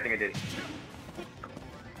 Oh wait, I think I did.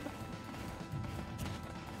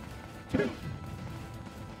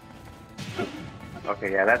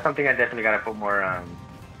 Okay, yeah, that's something I definitely gotta put more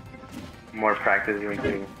practice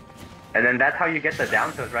into. And then that's how you get the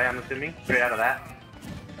down tilt, right? I'm assuming straight out of that.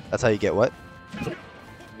 That's how you get what?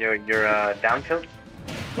 Your down tilt.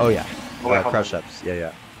 Oh yeah, Oh, wait, crouch ups. Yeah,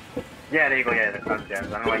 yeah. Yeah, there you go. Yeah, the crouch jabs.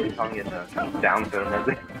 I don't know why you're calling it the down tilt.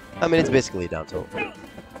 I mean, it's basically a down tilt.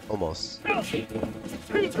 Almost.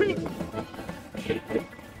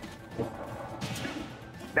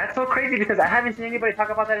 That's so crazy because I haven't seen anybody talk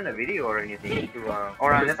about that in a video or anything.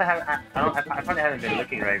 Or unless I have, I probably haven't been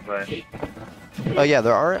looking right, but. Oh yeah,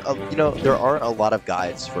 there aren't there aren't a lot of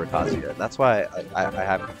guides for Kazuya, and that's why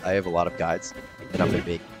I have a lot of guides, and I'm gonna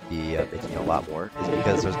be making a lot more, is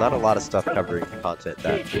because there's not a lot of stuff covering the content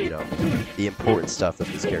that the important stuff that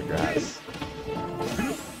this character has.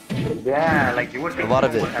 Yeah, like you would think a lot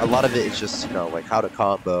of it is just like how to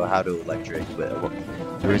combo, how to electric, but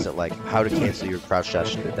there isn't like how to cancel your crouch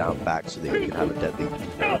dash into down back so that you can have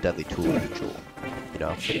a deadly tool neutral.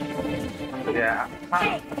 Yeah.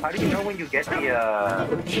 How do you know when you get the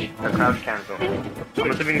crouch cancel? I'm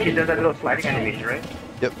assuming he does that little sliding animation, right?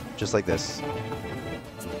 Yep, just like this.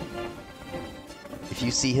 If you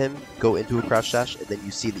see him go into a crouch dash and then you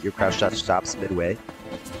see that your crouch dash stops midway,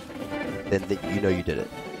 then you know you did it.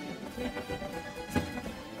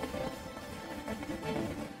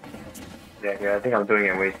 Yeah, I think I'm doing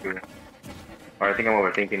it way too, or I think I'm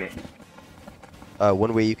overthinking it.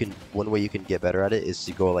 One way you can get better at it is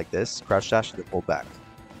to go like this, crouch dash, and then pull back.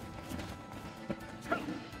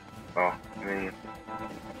 Oh, I mean,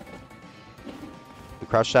 the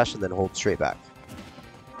crouch dash and then hold straight back.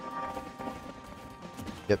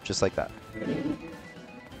 Yep, just like that.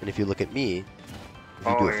 And if you look at me, if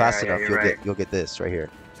you do it fast enough, you'll get this right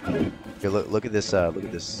here. Here, look at this. Look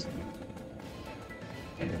at this.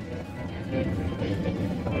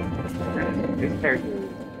 This character.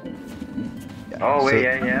 Yeah. Oh wait,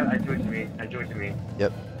 yeah, I do what you mean.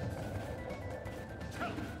 Yep.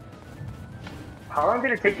 How long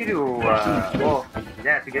did it take you to, to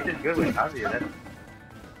get this good with Kazuya?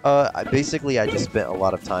 Basically, I just spent a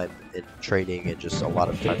lot of time in training and just a lot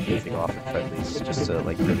of time goofing off in friendlies just to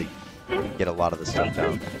like really get a lot of the stuff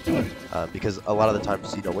down. Because a lot of the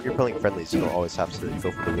times, when you're playing friendlies, you don't always have to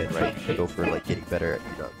go for the win, right? You can go for like getting better at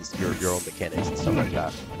your own mechanics and stuff like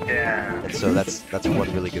that. Yeah. And so that's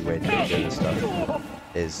one really good way to get good at stuff,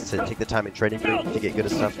 is to take the time in training to get good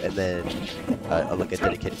at stuff, and then look at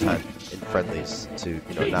dedicated time in friendlies to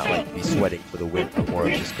not like be sweating for the win, but more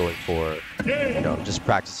of just going for just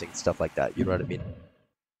practicing stuff like that. You know what I mean?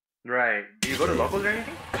 Right. Do you go to locals or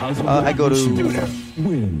anything? I go to.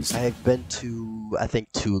 I've been to I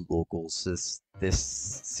think 2 locals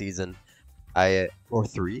this season. Or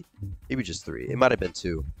 3, maybe just 3. It might have been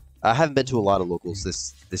 2. I haven't been to a lot of locals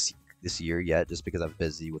this year yet, just because I'm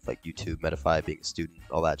busy with like YouTube, Mefafy, being a student,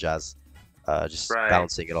 all that jazz. Just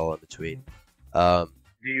balancing it all in between. Do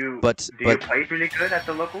you play really good at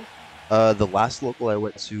the locals? The last local I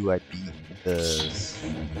went to, I beat the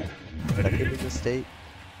second in the state.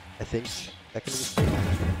 I think second in the state.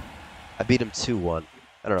 I beat him 2-1.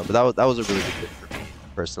 I don't know, but that was a really good win for me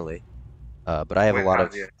personally. But I have a lot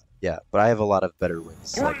of but I have a lot of better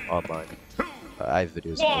wins like online. I have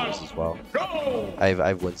videos of those as well. I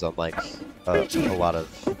have wins on like a lot of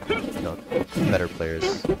better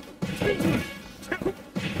players.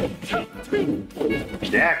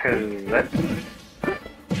 Yeah, cause that's.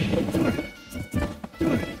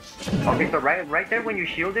 Okay, so right there when you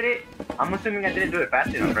shielded it, I'm assuming I didn't do it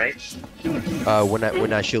fast enough, right?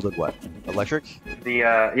 When I shielded what? Electric? The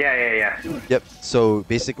yeah. Yep. So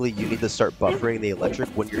basically, you need to start buffering the electric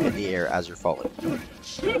when you're in the air as you're falling.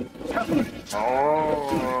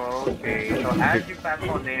 Oh, okay. So as you fast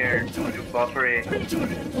on there, you buffer it.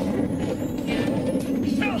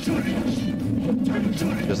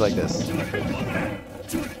 Just like this.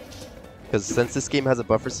 Because since this game has a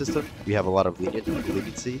buffer system, we have a lot of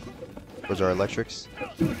leniency. Those are our electrics.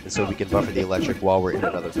 And so we can buffer the electric while we're in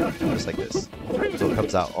another frame, just like this. So it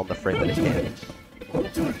comes out on the frame that it can.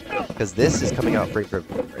 Because this is coming out frame for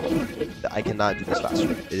frame. I cannot do this faster.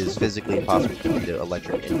 It is physically impossible for me to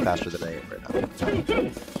electric any faster than I am right now.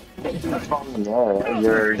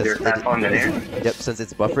 You're fast on the air? Yep, since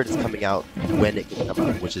it's buffered, it's coming out when it can come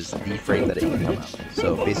out, which is the frame that it can come out.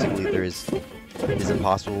 So basically it is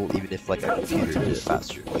impossible even if like a computer did it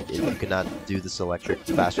faster. Like you cannot do this electric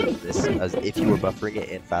faster than this as if you were buffering it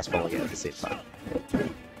and fast falling it at the same time.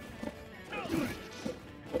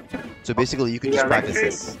 So basically you can just practice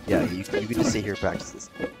this. Yeah, you can just sit here and practice this.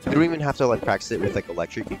 You don't even have to like practice it with like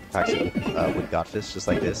electric. You can practice it with God Fist, just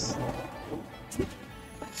like this.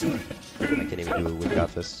 I can't even do it with God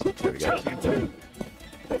Fist. There we go.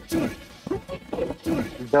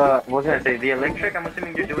 What was I gonna say? The electric. I'm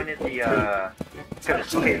assuming you're doing it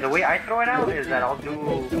okay, the way I throw it out is that I'll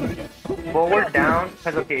do forward, down.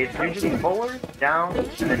 Cause okay, it's usually forward, down, and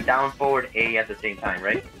then down, forward, A at the same time,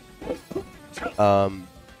 right?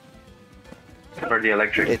 For the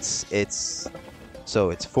electric. It's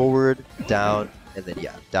forward, down, and then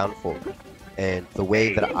yeah, down, forward. And the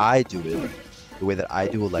way that I do it, the way that I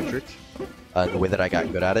do electric, the way that I got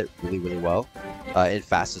good at it really, really well, and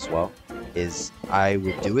fast as well, is I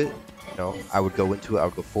would do it, you know, I would go into it, I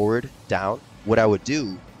would go forward, down. What I would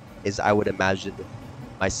do is I would imagine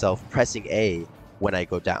myself pressing A when I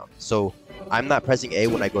go down. So I'm not pressing A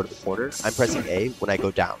when I go to the corner, I'm pressing A when I go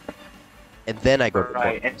down. And then I go to the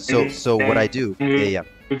corner. So what I do, yeah.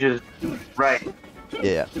 You just, right.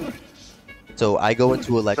 Yeah. So I go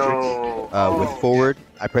into electric with forward,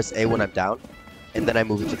 I press A when I'm down, and then I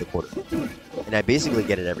move into the corner. And I basically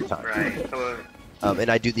get it every time. Right. So, and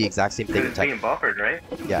I do the exact same thing in it's being Tekken. buffered, right?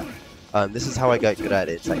 Yeah. This is how I got good at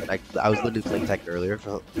it in Tekken. I was literally playing Tekken earlier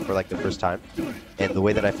for like the first time, and the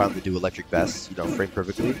way that I found to do electric best, you know, frame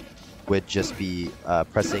perfectly, would just be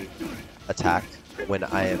pressing attack when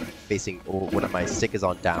I am facing, or when my stick is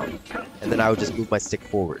on down, and then I would just move my stick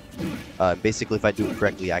forward. Basically, if I do it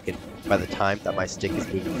correctly, I can, by the time that my stick is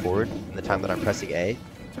moving forward, and the time that I'm pressing A,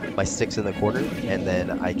 my stick's in the corner, and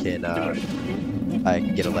then I can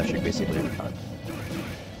get electric basically every time.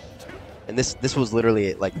 And this was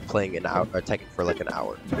literally like playing an hour, or Tekken for like an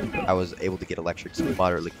hour. I was able to get electric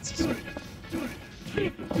moderately consistent.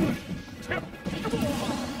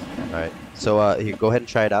 All right, so here, go ahead and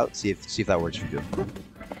try it out. See if that works for you.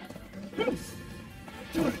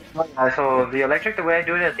 So the electric, the way I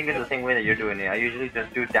do it, I think is the same way that you're doing it. I usually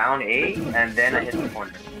just do down A and then I hit the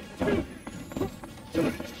corner.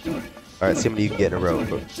 All right, see how many you can get in a row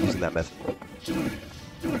using that method.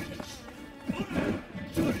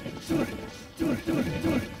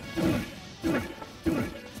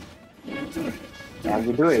 Yeah,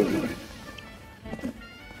 you do it.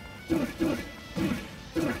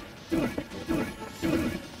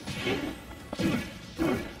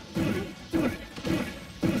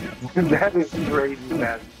 That is crazy,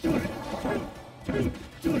 man.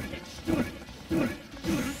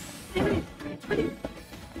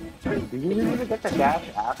 Do you usually get the dash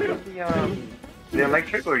after the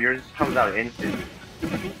electric, or yours comes out instant?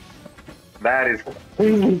 That is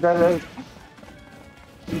crazy. That is.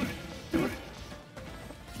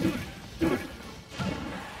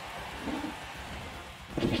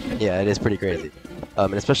 Yeah, it is pretty crazy.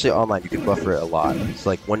 And especially online, you can buffer it a lot. So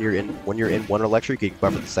like when you're in one electric, you can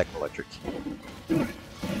buffer the second electric.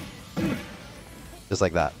 Just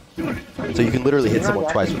like that. So you can literally hit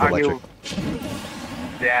someone twice with electric.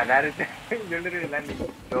 Yeah, that is. You're literally landing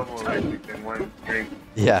double electric in one string.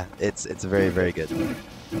 Yeah, it's very, very good.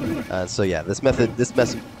 So yeah, this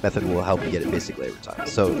method will help you get it basically every time.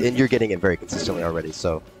 So, and you're getting it very consistently already.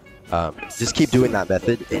 So just keep doing that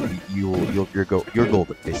method, and you're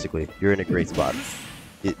golden basically. You're in a great spot.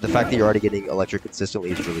 The fact that you're already getting electric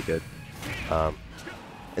consistently is really good.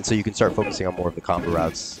 And so you can start focusing on more of the combo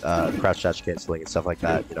routes, crouch dash canceling and stuff like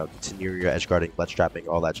that. You know, continue your edge guarding, ledge trapping,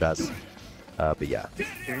 all that jazz. But yeah.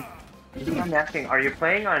 I'm asking, are you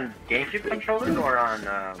playing on GameCube controller or on?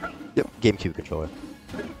 Yep, GameCube controller.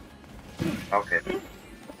 Okay.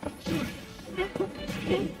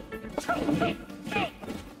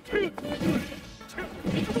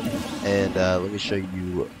 And let me show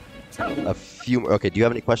you a few. Okay, do you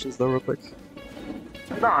have any questions though, real quick?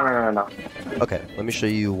 No. Okay, let me show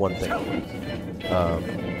you one thing.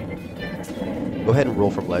 Go ahead and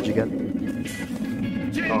roll from ledge again.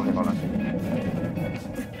 Okay, hold on.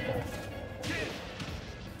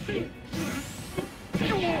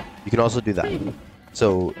 You can also do that.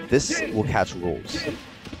 So this will catch rolls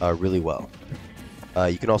really well.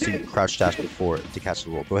 You can also use crouch dash before to catch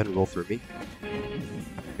the roll. Go ahead and roll through me.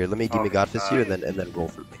 Here, let me give me God Fist you, and then roll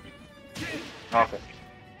through me. Okay.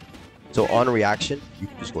 So on reaction, you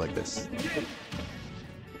can just go like this.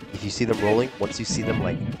 If you see them rolling, once you see them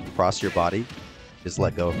like cross your body, just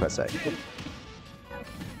let go and press A.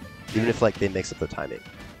 Even if like they mix up the timing,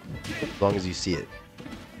 as long as you see it.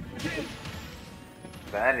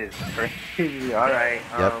 That is crazy. All right.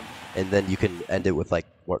 Yep. And then you can end it with like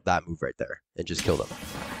that move right there and just kill them,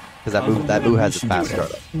 because that move has a fast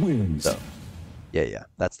startup. So yeah,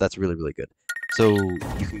 that's really, really good. So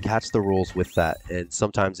you can catch the rolls with that, and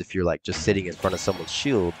sometimes if you're like just sitting in front of someone's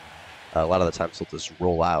shield, a lot of the times they'll just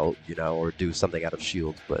roll out, you know, or do something out of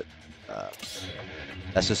shield. But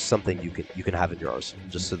That's just something you can have in your arsenal,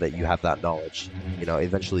 just so that you have that knowledge. You know,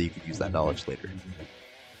 eventually you could use that knowledge later.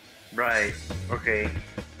 Right. Okay.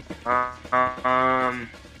 Um.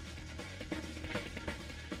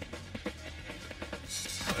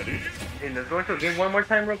 And let's go into a game one more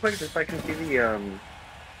time real quick, just so I can see the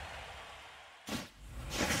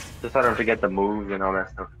just so I don't forget the moves and all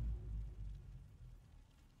that stuff.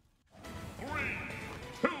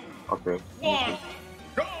 Okay. One,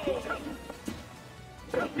 go!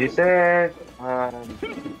 You said okay,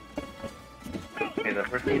 the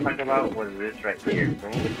first thing you talked about was this right here,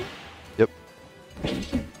 right? Yep.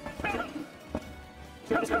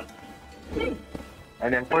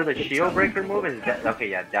 And then for the shield breaker move is that okay?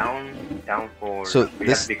 Yeah, down for. So you have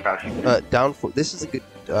this to be crouching. down for this is a good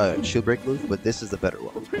shield break move, but this is the better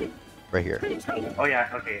one, right here. Oh yeah,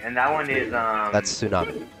 okay, and that one is That's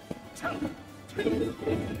tsunami.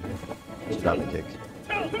 Tsunami kick.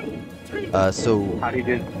 So how do you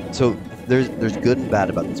do? So there's good and bad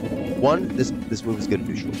about this move. One, this move is good and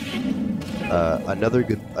neutral. Another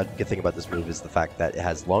good thing about this move is the fact that it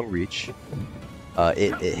has long reach.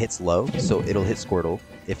 It hits low, so it'll hit Squirtle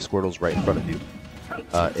if Squirtle's right in front of you.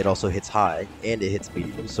 It also hits high and it hits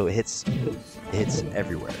medium, so it hits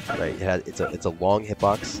everywhere. Right? It's a long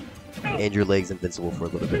hitbox, and your leg's invincible for a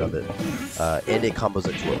little bit of it, and it combos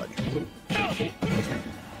into electric.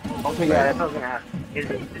 Okay, yeah, that's what I was gonna ask. Is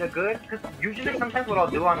it good? Because usually sometimes what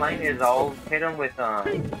I'll do online is I'll hit them with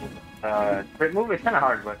crit move. It's kind of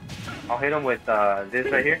hard, but I'll hit them with this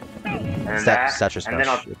right here, and that, Stature and then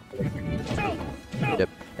I'll. Yep,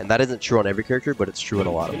 and that isn't true on every character, but it's true in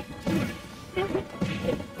a lot of them.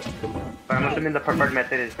 But I'm assuming the preferred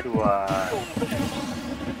method is to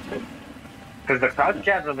because the crouch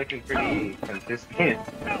jabs are looking pretty consistent.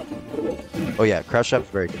 Oh yeah, crouch jab's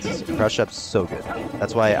very consistent. Crouch jab's so good.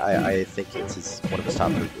 That's why I think it's one of his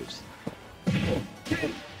top 3 moves.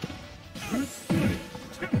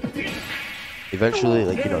 Eventually,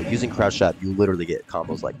 like, you know, using crouch jab, you literally get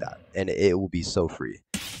combos like that, and it will be so free.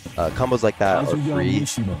 Combos like that are free,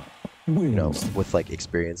 you know, with like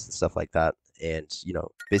experience and stuff like that, and you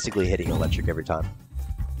know, basically hitting electric every time.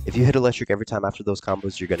 If you hit electric every time after those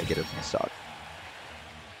combos, you're gonna get a free stock.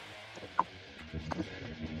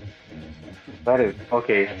 That is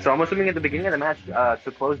okay. So I'm assuming at the beginning of the match,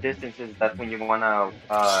 to close distances, that's when you wanna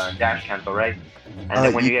dash cancel, right? And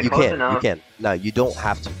then when you get close enough, you can. Now you don't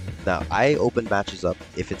have to. Now I open matches up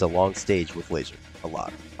if it's a long stage with laser a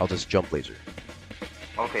lot. I'll just jump laser.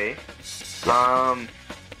 okay. Yeah.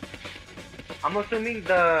 I'm assuming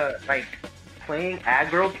the playing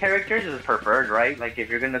aggro characters is preferred, right? Like if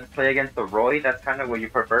you're gonna play against the Roy, that's kind of what you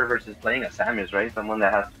prefer versus playing a Samus, right? Someone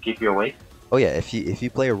that has to keep you awake. Oh yeah, if you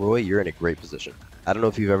play a Roy, you're in a great position. I don't know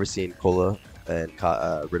if you've ever seen Cola and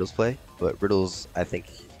Riddles play, but Riddles I think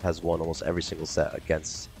has won almost every single set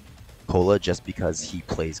against Cola just because he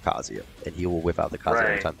plays Kazuya and he will whip out the Kazuya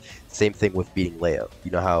every time. Same thing with beating Leo.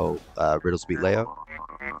 You know how Riddles beat Leo?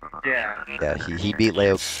 Yeah. Yeah, he beat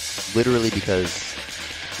Leo literally because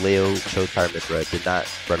Leo chose Pyramithra, did not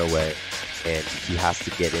run away, and he has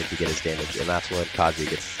to get in to get his damage, and that's when Kazuya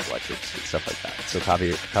gets his electrics and stuff like that. So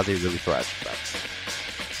Kazuya really thrives for that.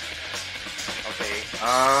 Okay.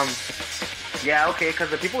 Yeah. Okay.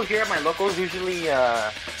 Because the people here at my locals usually,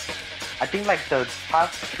 I think like the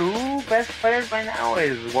top 2 best players right now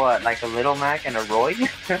is what, like a Little Mac and a Roy.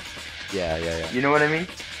 Yeah. You know what I mean?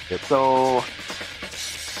 Yep. So,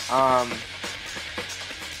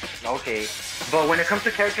 okay. But when it comes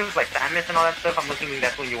to characters like Samus and all that stuff, I'm assuming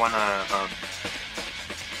that's when you wanna,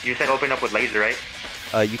 you said open up with laser, right?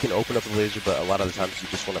 You can open up with laser, but a lot of the times you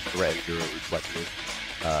just want to threaten your reflect move.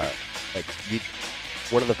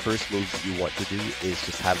 One of the first moves that you want to do is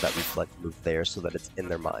just have that reflect move there so that it's in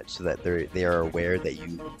their mind, so that they are aware that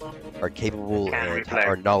you are capable and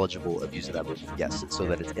are knowledgeable of using that move. Yes, and so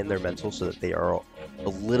that it's in their mental, so that they are a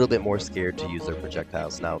little bit more scared to use their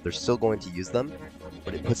projectiles. Now, they're still going to use them,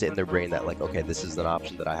 but it puts it in their brain that, like, okay, this is an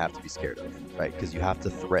option that I have to be scared of, right? Because you have to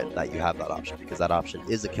threaten that you have that option, because that option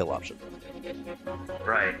is a kill option.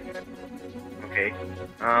 Right. Okay.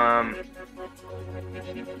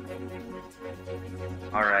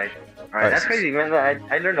 Alright. That's crazy, man.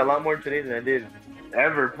 I learned a lot more today than I did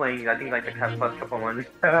ever playing. I think like the past couple months.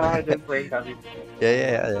 I didn't play Kazuya.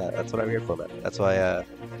 Yeah. That's what I'm here for, man. That's why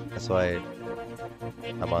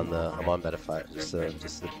I'm on Mefafy,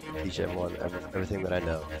 just to teach everyone everything that I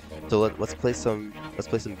know. So let's play some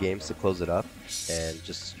games to close it up, and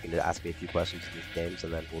just you can ask me a few questions in these games,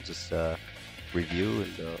 and then we'll just review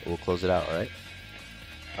and we'll close it out. All right?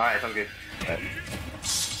 All right, sounds good. All right.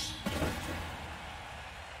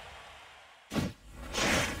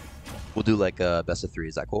 We'll do like a best of 3.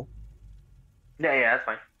 Is that cool? Yeah, that's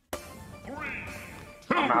fine. 3,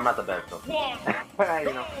 2, I'm not the best, though. 1.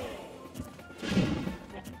 You know.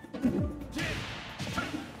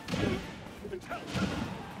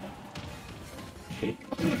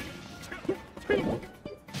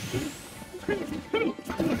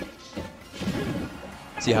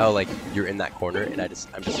 See how like you're in that corner and I'm just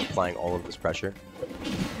applying all of this pressure?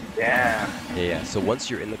 Yeah. Yeah. So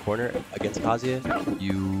once you're in the corner against Kazuya,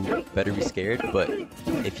 you better be scared, but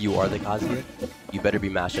if you are the Kazuya, you better be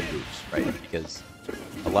mashing moves, right? Because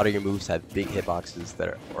a lot of your moves have big hitboxes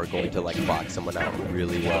that are going to like box someone out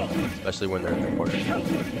really well, especially when they're in the corner,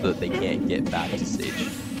 so that they can't get back to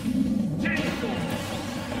stage.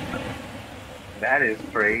 That is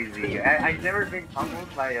crazy. I've never been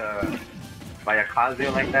pummeled by a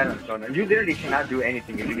Kazuya like that. So you literally cannot do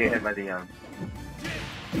anything if you get hit by the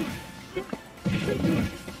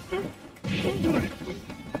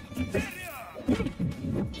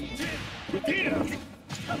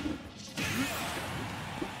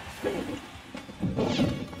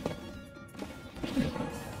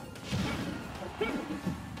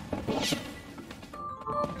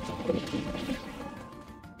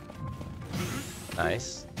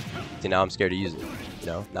Nice. See, now I'm scared to use it. You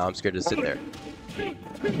know, now I'm scared to sit there.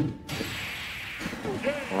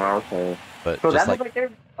 Well, okay. But So just that like, was like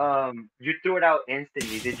there. You threw it out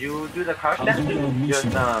instantly. Did you do the crouch dash? Just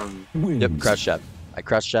yep, crouch jab. I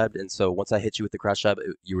crouch jabbed, and so once I hit you with the crouch jab,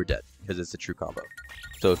 you were dead because it's a true combo.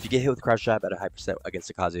 So if you get hit with the crouch jab at a high percent against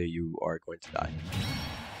a Kazuya, you are going to die.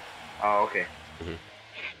 Oh, okay.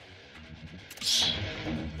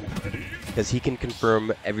 Because he can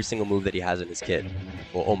confirm every single move that he has in his kit.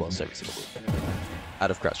 Well, almost every single move. Out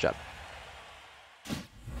of crouch jab.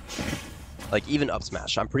 Like even up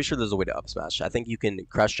smash. I'm pretty sure there's a way to up smash. I think you can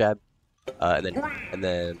crouch jab, and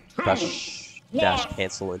then crouch dash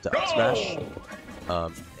cancel into up smash.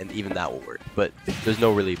 And even that will work. But there's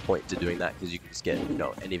no really point to doing that because you can just get, you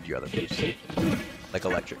know, any of your other moves. Like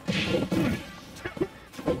electric.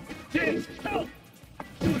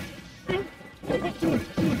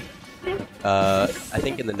 I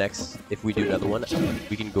think in the next, if we do another one,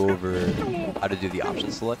 we can go over how to do the option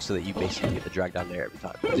select so that you basically get the drag down there every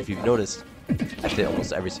time. Because if you've noticed, I did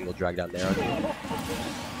almost every single drag down there on you.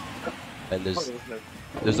 And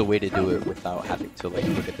there's a way to do it without having to like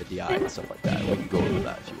look at the DI and stuff like that. We can go over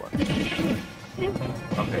that if you want.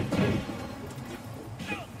 Okay.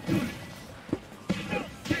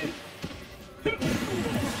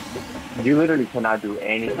 You literally cannot do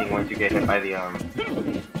anything once you get hit by the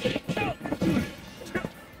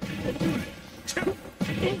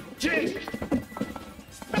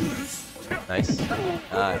Nice.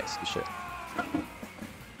 Nice. Good shit.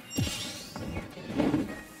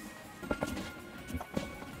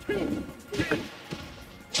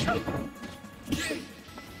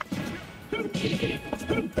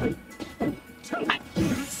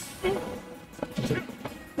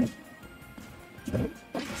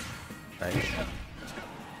 Nice.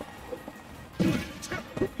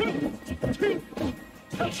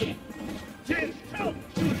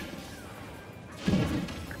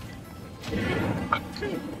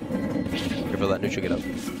 Careful, that neutral get up.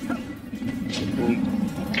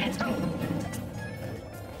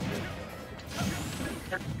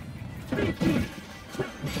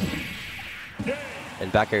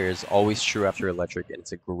 And back air is always true after electric, and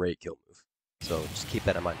it's a great kill move. So just keep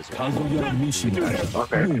that in mind as well.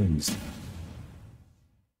 Okay.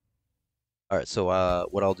 Alright, so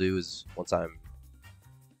what I'll do is once I'm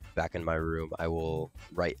back in my room, I will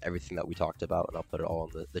write everything that we talked about and I'll put it all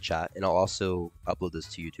in the chat. And I'll also upload this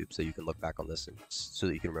to YouTube so you can look back on this and so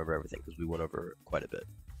that you can remember everything because we went over quite a bit.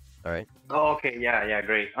 Alright? Oh, okay. Yeah,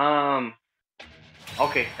 great.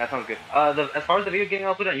 Okay, that sounds good. As far as the video getting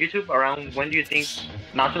uploaded on YouTube, around when do you think,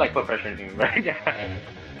 not to like put pressure on anything, right?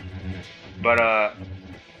 But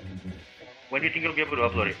when do you think you'll be able to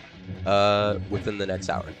upload it? Within the next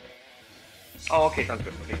hour. Oh, okay, sounds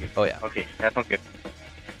good. Okay, good. Oh yeah. Okay, that sounds good.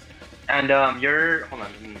 And hold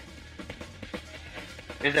on.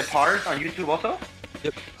 Is it Pars on YouTube also?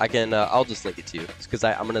 Yep. I can. I'll just link it to you because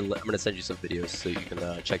I'm gonna send you some videos so you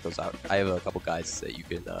can check those out. I have a couple guys that you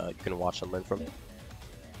can watch and learn from.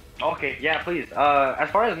 Okay, yeah, please.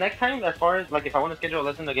 As far as next time, as far as like if I want to schedule a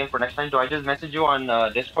lesson again for next time, do I just message you on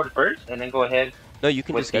Discord first and then go ahead? No, you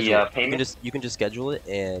can with just schedule it. payment? You can just schedule it,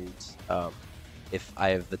 and if I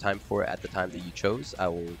have the time for it at the time that you chose, I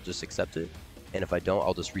will just accept it. And if I don't,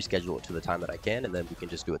 I'll just reschedule it to the time that I can, and then we can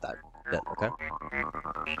just do it then. Okay?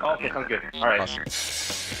 Okay, sounds good. All right. Awesome.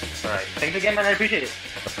 All right. Thanks again, man. I appreciate it.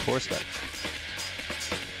 Of course, man.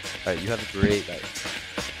 All right, you have a great night.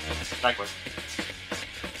 Likewise.